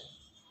ত্রিভুজ।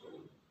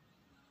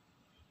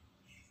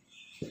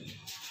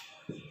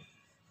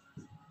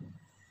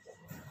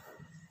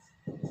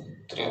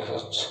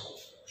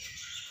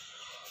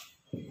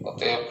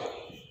 অতএব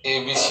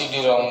ABCD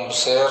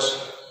রম্বসের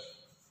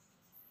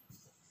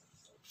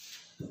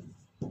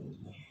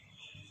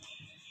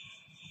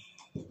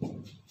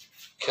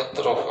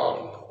ক্ষেত্রফল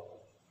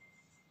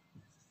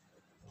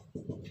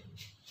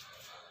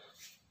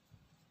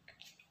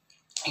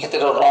এক্ষেত্রে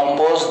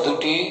রম্বস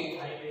দুটি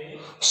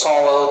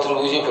সমবাহু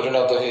ত্রিভুজে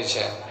পরিণত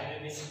হয়েছে।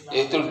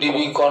 যেহেতু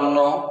ডিবি কর্ণ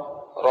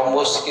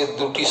রম্বসকে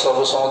দুটি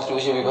সর্বসম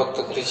ত্রিভুজে বিভক্ত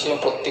করেছে,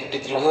 প্রত্যেকটি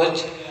ত্রিভুজ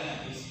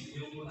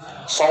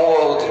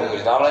সমবাহু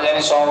ত্রিভুজ। আমরা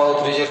জানি সমবাহু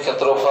ত্রিভুজের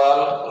ক্ষেত্রফল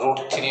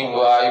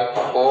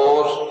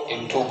 √3/4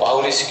 ইন্টু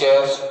বাহুর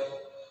স্কয়ার।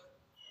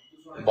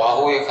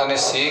 বাহু এখানে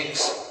 6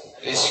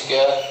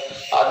 স্কয়ার,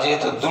 আর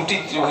যেহেতু দুটি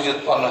ত্রিভুজ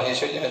উৎপন্ন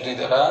হয়েছে ওই জন্য 2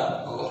 দ্বারা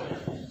গুণ,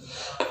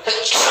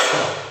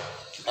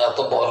 এত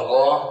বর্গ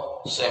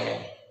সেমি।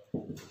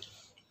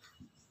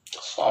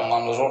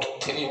 সমান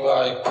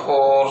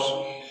 √3/4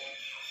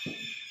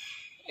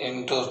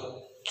 ইন্টু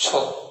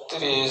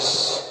 36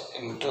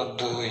 ইন্টু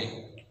 2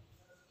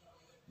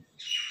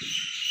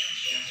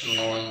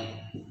 9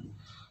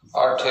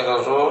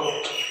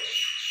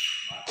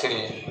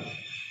 18√3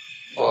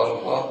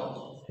 বর্গ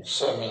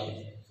সেমি।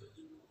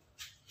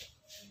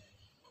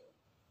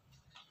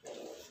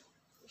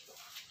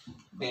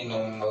 2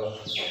 নম্বর।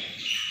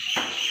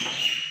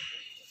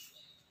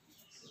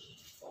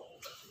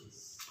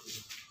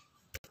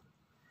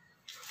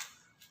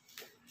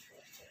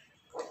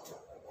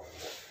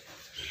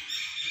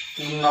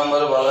 3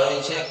 নম্বরে বলা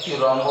হয়েছে একটি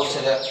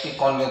রম্বসের একটি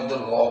কর্ণের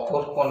দৈর্ঘ্য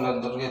অপর কর্ণের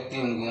দৈর্ঘ্যের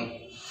 3 গুণ।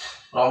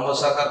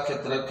 রম্বসাকার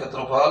ক্ষেত্রের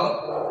ক্ষেত্রফল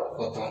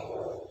কত?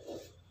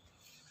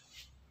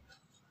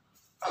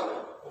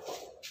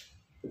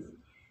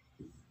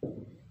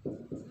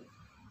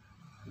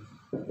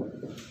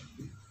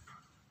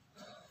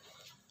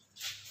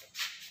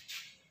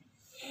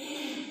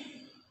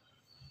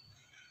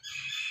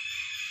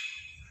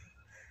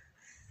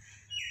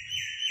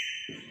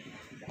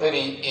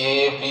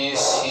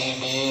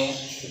 ABCD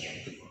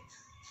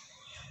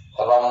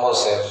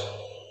রম্বসের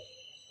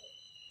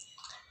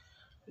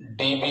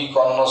ডিবি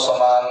কর্ণ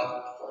সমান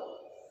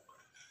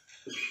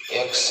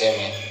x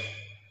সেমি,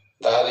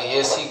 তাহলে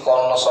এসি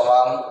কর্ণ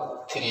সমান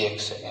 3x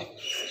সেমি।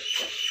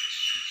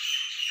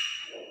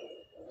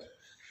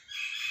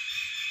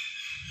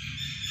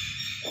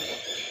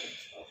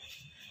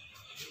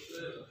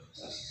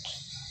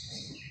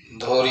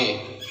 ধরি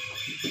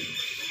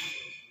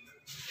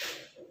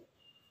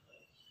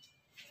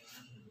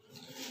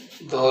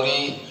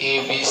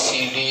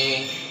ABCD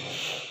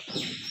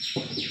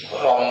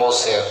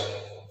রম্বসের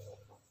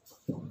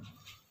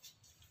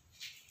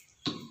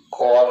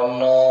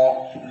কর্ণ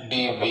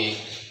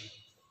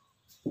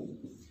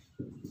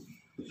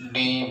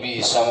ডিবি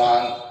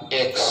সমান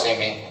x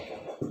সেমি,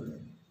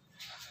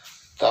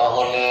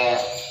 তাহলে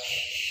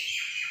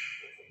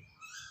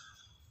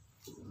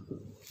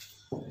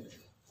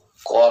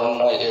কর্ণ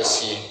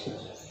এসি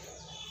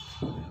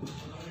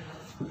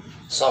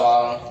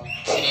সমান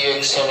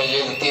 3x সেমি,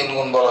 যদি 3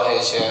 গুণ বলা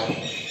হয়েছে।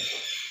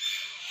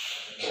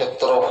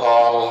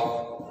 ক্ষেত্রফল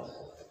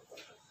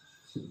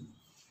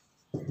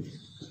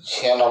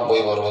 96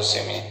 বর্গ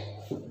সেমি।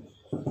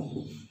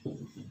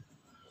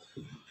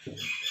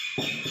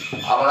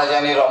 আমরা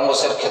জানি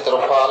রম্বসের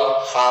ক্ষেত্রফল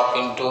হাফ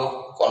ইন্টু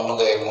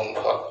কর্ণদ্বয়ের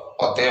গুণফল,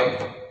 অতএব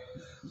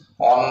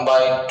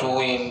 1/2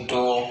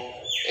 ইন্টু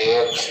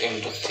x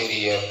ইন্টু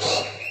 3x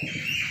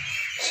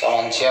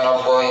সমান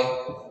 96,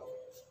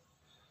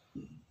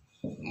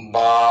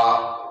 বা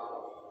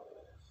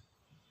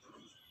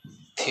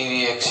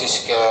 3x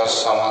স্কয়ার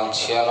সমান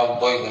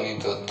 96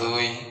 গুণিত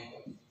 2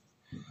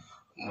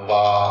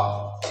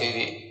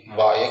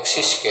 বা x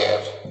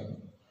স্কয়ার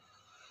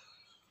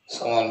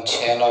সমান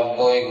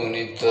 96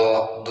 গুণিত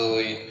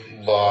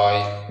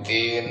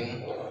 2/3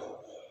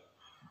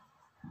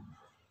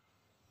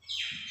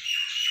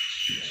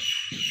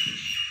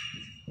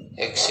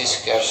 x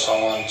স্কয়ার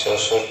সমান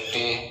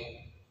 64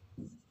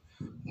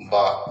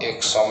 বা x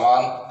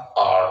সমান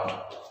 8।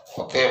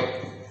 অতএব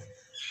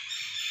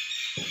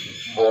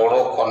বড়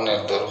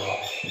কর্ণের দৈর্ঘ্য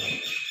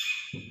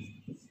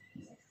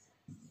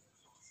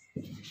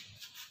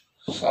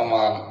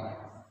সমান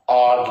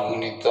 8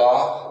 গুণিত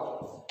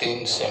 3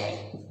 সেমি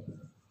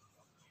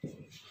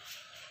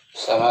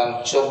সমান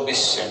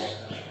 24 সেমি।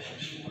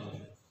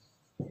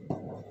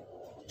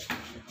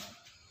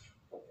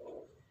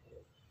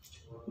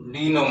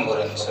 ডি নম্বর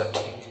অ্যান্সার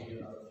ঠিক।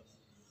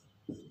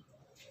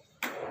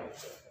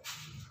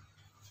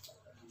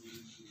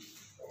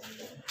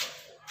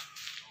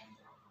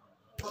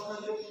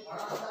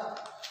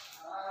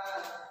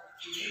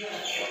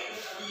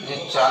 যে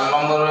 4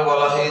 নম্বরে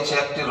বলা হয়েছে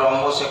একটি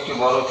রম্বস একটি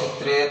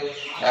বর্গক্ষেত্রের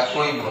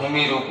একই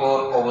ভূমির উপর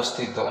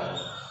অবস্থিত।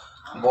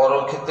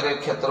 বর্গক্ষেত্রের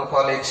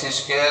ক্ষেত্রফল x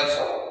স্কয়ার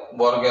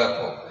বর্গ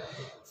একক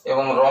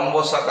এবং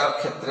রম্বসাকার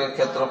ক্ষেত্রের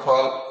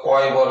ক্ষেত্রফল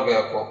y বর্গ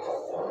একক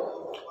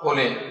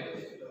হলে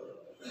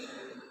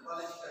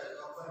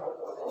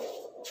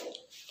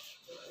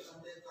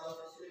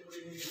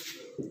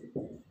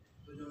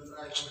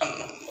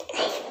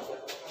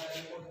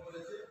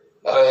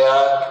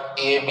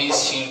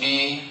ABCD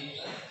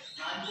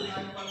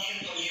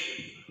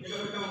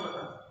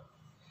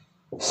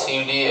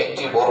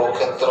একটি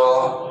বর্গক্ষেত্র,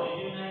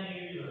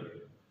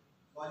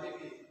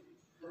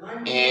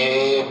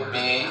 AB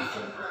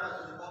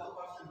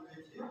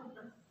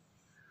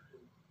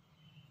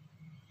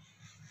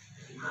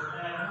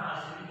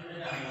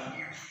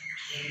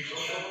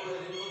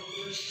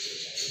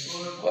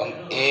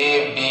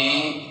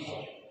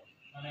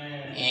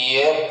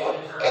ABEF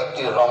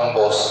একটি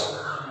রম্বস।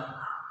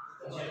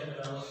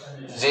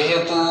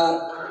 যেহেতু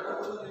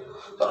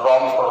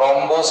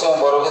রম্বস এবং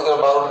বর্গক্ষেত্রের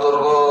বাহুর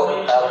দৈর্ঘ্য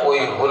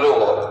একই হলেও,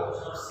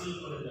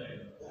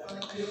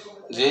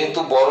 যেহেতু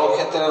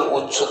বর্গক্ষেত্রের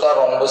উচ্চতা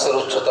রম্বসের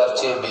উচ্চতার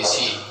চেয়ে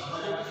বেশি,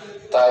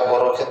 তাই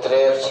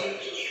বর্গক্ষেত্রের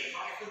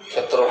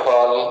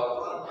ক্ষেত্রফল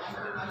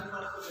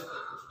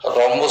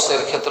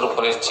রম্বসের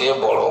ক্ষেত্রফলের চেয়ে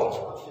বড়।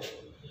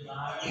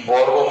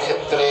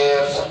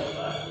 বর্গক্ষেত্রের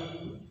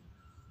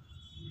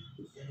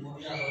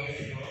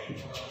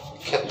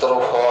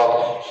ক্ষেত্রফল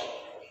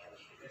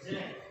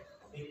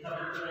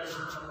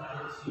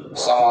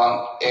সমান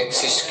x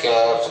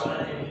স্কয়ার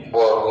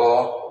বর্গ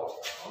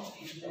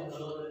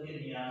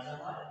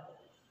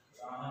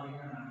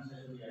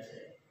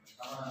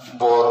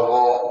বর্গ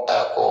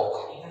একক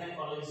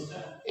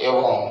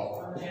এবং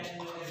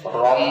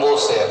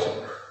রম্বসের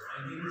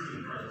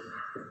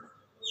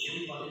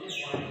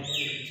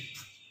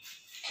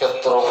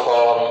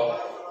ক্ষেত্রফল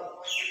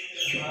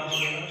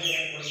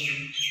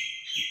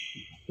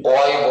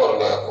y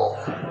বর্গ একক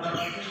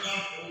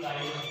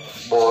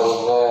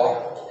বর্গ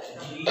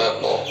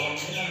একক।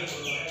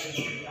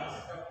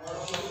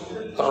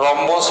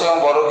 রম্বস এবং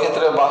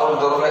বর্গক্ষেত্রে বাহুর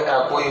দৈর্ঘ্য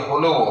একই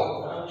হলেও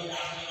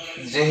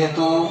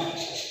যেহেতু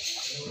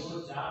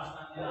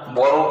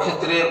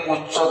বর্গক্ষেত্রের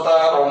উচ্চতা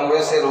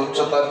রম্বসের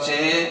উচ্চতার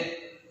চেয়ে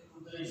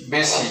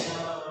বেশি,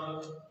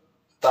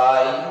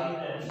 তাই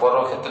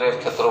বর্গক্ষেত্রের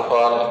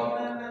ক্ষেত্রফল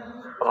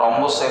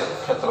রম্বসের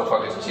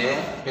ক্ষেত্রফলের চেয়ে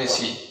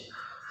বেশি।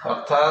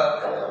 অর্থাৎ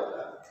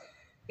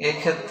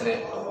এক্ষেত্রে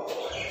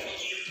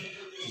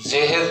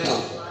যেহেতু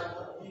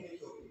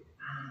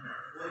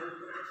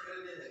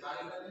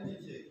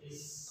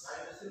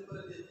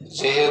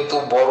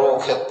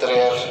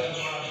বর্গক্ষেত্রের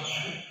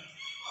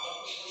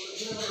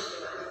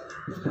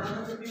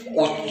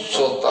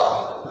উচ্চতা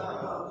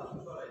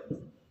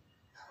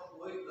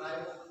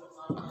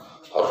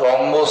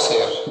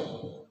রম্বসের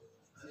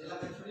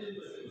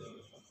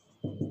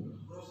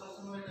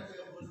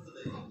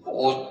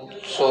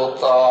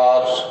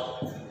উচ্চতার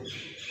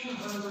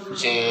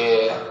চেয়ে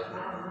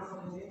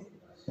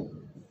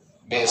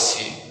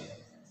বেশি,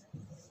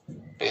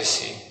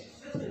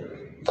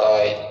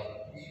 তাই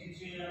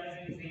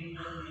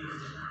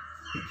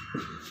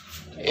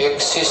x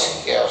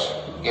square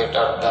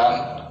greater than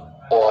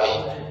y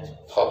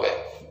হবে।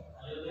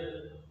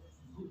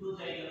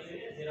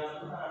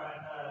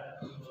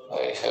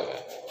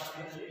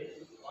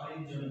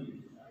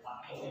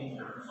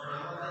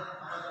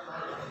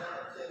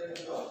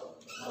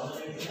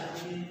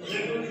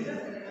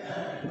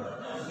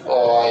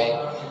 y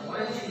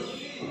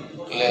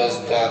less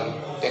than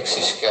x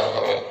square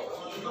হবে।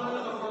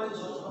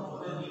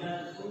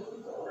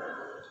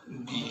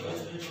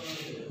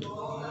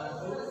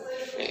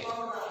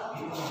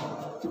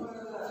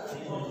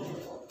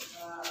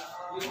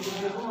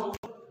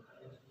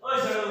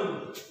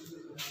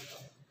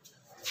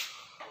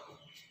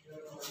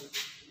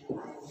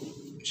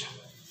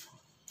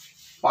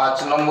 পাঁচ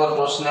নম্বর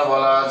প্রশ্নে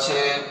বলা আছে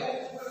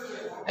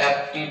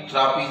একটি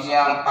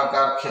ট্রাপিজিয়াম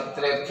আকার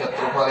ক্ষেত্রের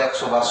ক্ষেত্রফল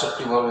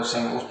 162 বর্গ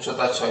সেমি,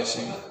 উচ্চতা 6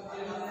 সেমি।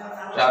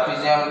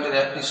 ট্রাপিজিয়ামটির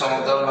একটি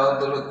সমতল বাহুর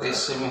দৈর্ঘ্য 23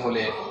 সেমি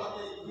হলে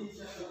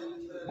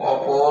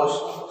অপর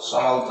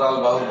সমান্তরাল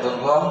বাহুর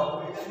দৈর্ঘ্য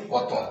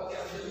কত?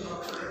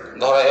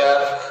 ধরা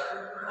যাক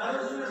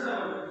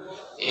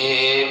এ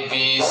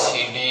বি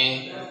সি ডি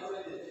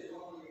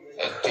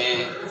একটি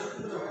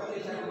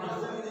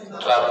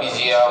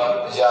ট্রাপিজিয়াম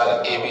যার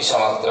এ বি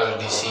সমান্তরাল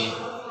ডিসি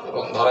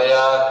এবং ধরা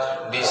যাক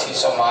ডিসি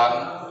সমান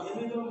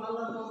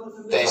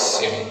 23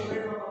 সেমি,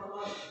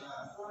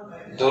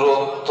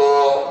 দূরত্ব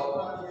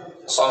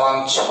সমান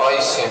 6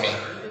 সেমি।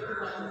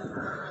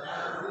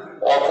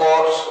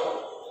 অপর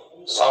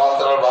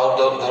সমান্তরাল বাহুর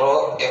দৈর্ঘ্য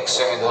 1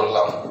 সেমি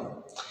ধরলাম।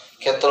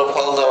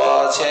 ক্ষেত্রফল দেওয়া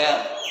আছে,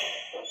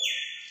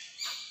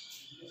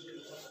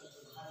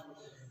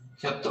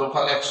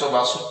 ক্ষেত্রফল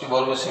 162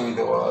 বর্গ সেমি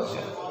দেওয়া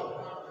আছে।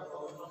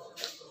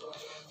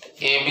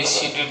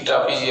 এবিসিডি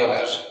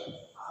ট্রাপিজিয়ামের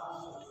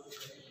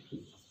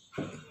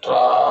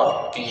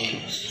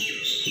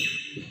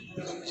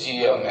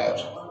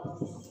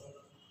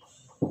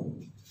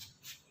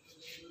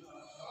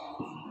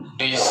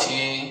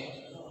ডিসি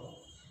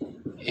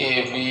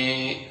এবি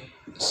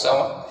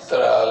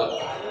সমান্তরাল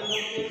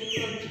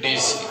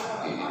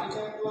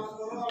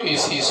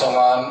ডিসি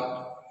সমান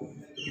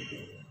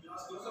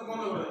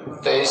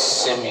 23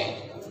 সেমি,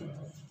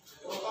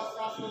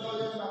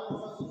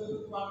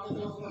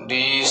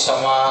 ডি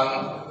সমান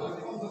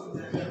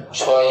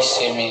 6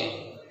 সেমি।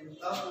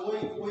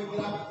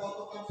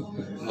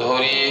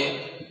 ধরি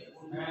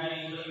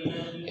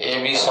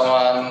এবি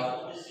সমান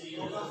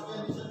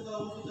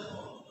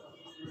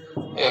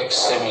 1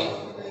 সেমি।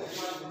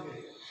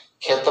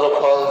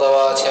 ক্ষেত্রফল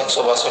দেওয়া আছে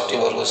 162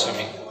 বর্গ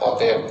সেমি।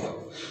 অতএব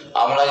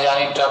আমরা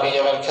জানি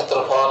ট্রাপিজিয়ামের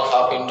ক্ষেত্রফল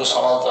হাফ ইন্টু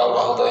সমান্তরাল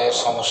বাহুদ্বয়ের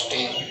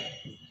সমষ্টি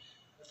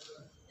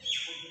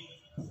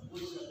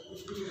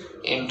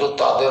ইন্টু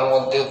তাদের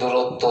মধ্যে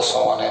দূরত্ব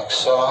সমান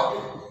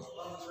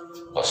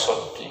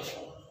 162।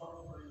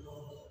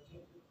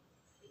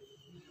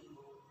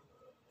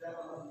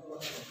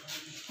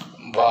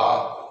 বা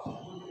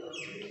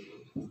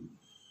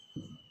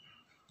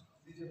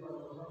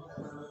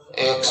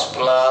x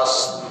প্লাস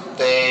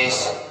 23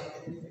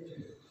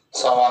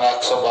 সমান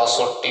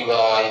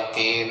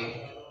 162/3,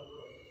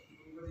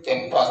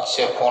 3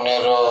 5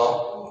 15,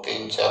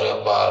 3 4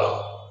 12।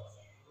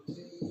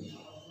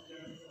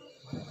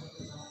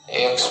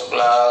 x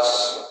প্লাস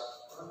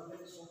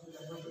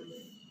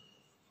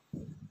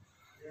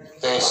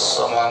 23 x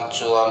সমান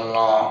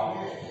 54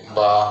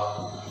 বা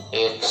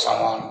x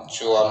সমান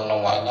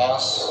 54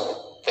 মাইনাস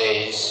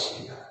 23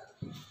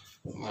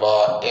 বা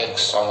x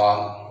সমান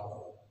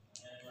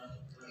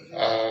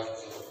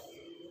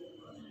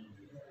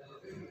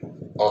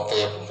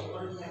অতএব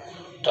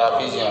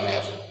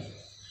ট্রাপিজিয়ামের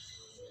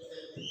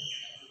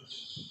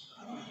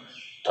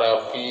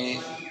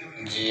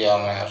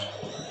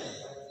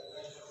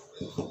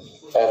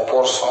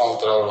অপর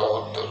সমান্তরাল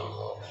বাহুর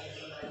দৈর্ঘ্য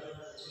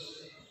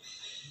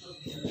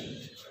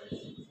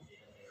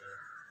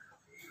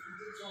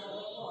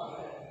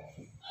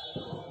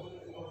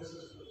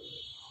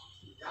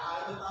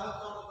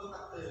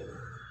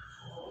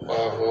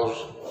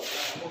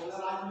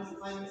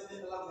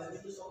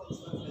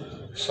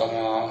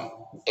সমান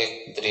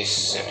 31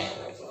 semi.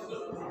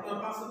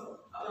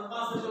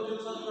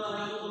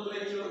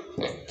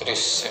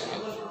 31 semi.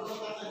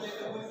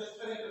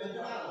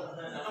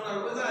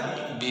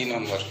 B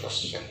number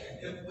question.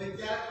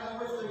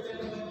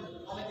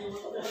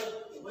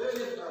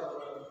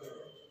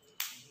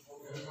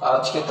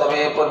 আজকে তবে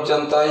এ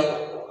পর্যন্তই।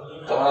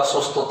 তোমরা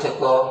সুস্থ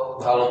থেকো,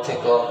 ভালো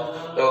থেকো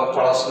এবং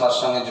পড়াশোনার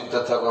সঙ্গে যুক্ত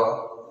থাকো।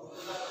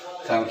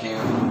 Thank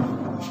you.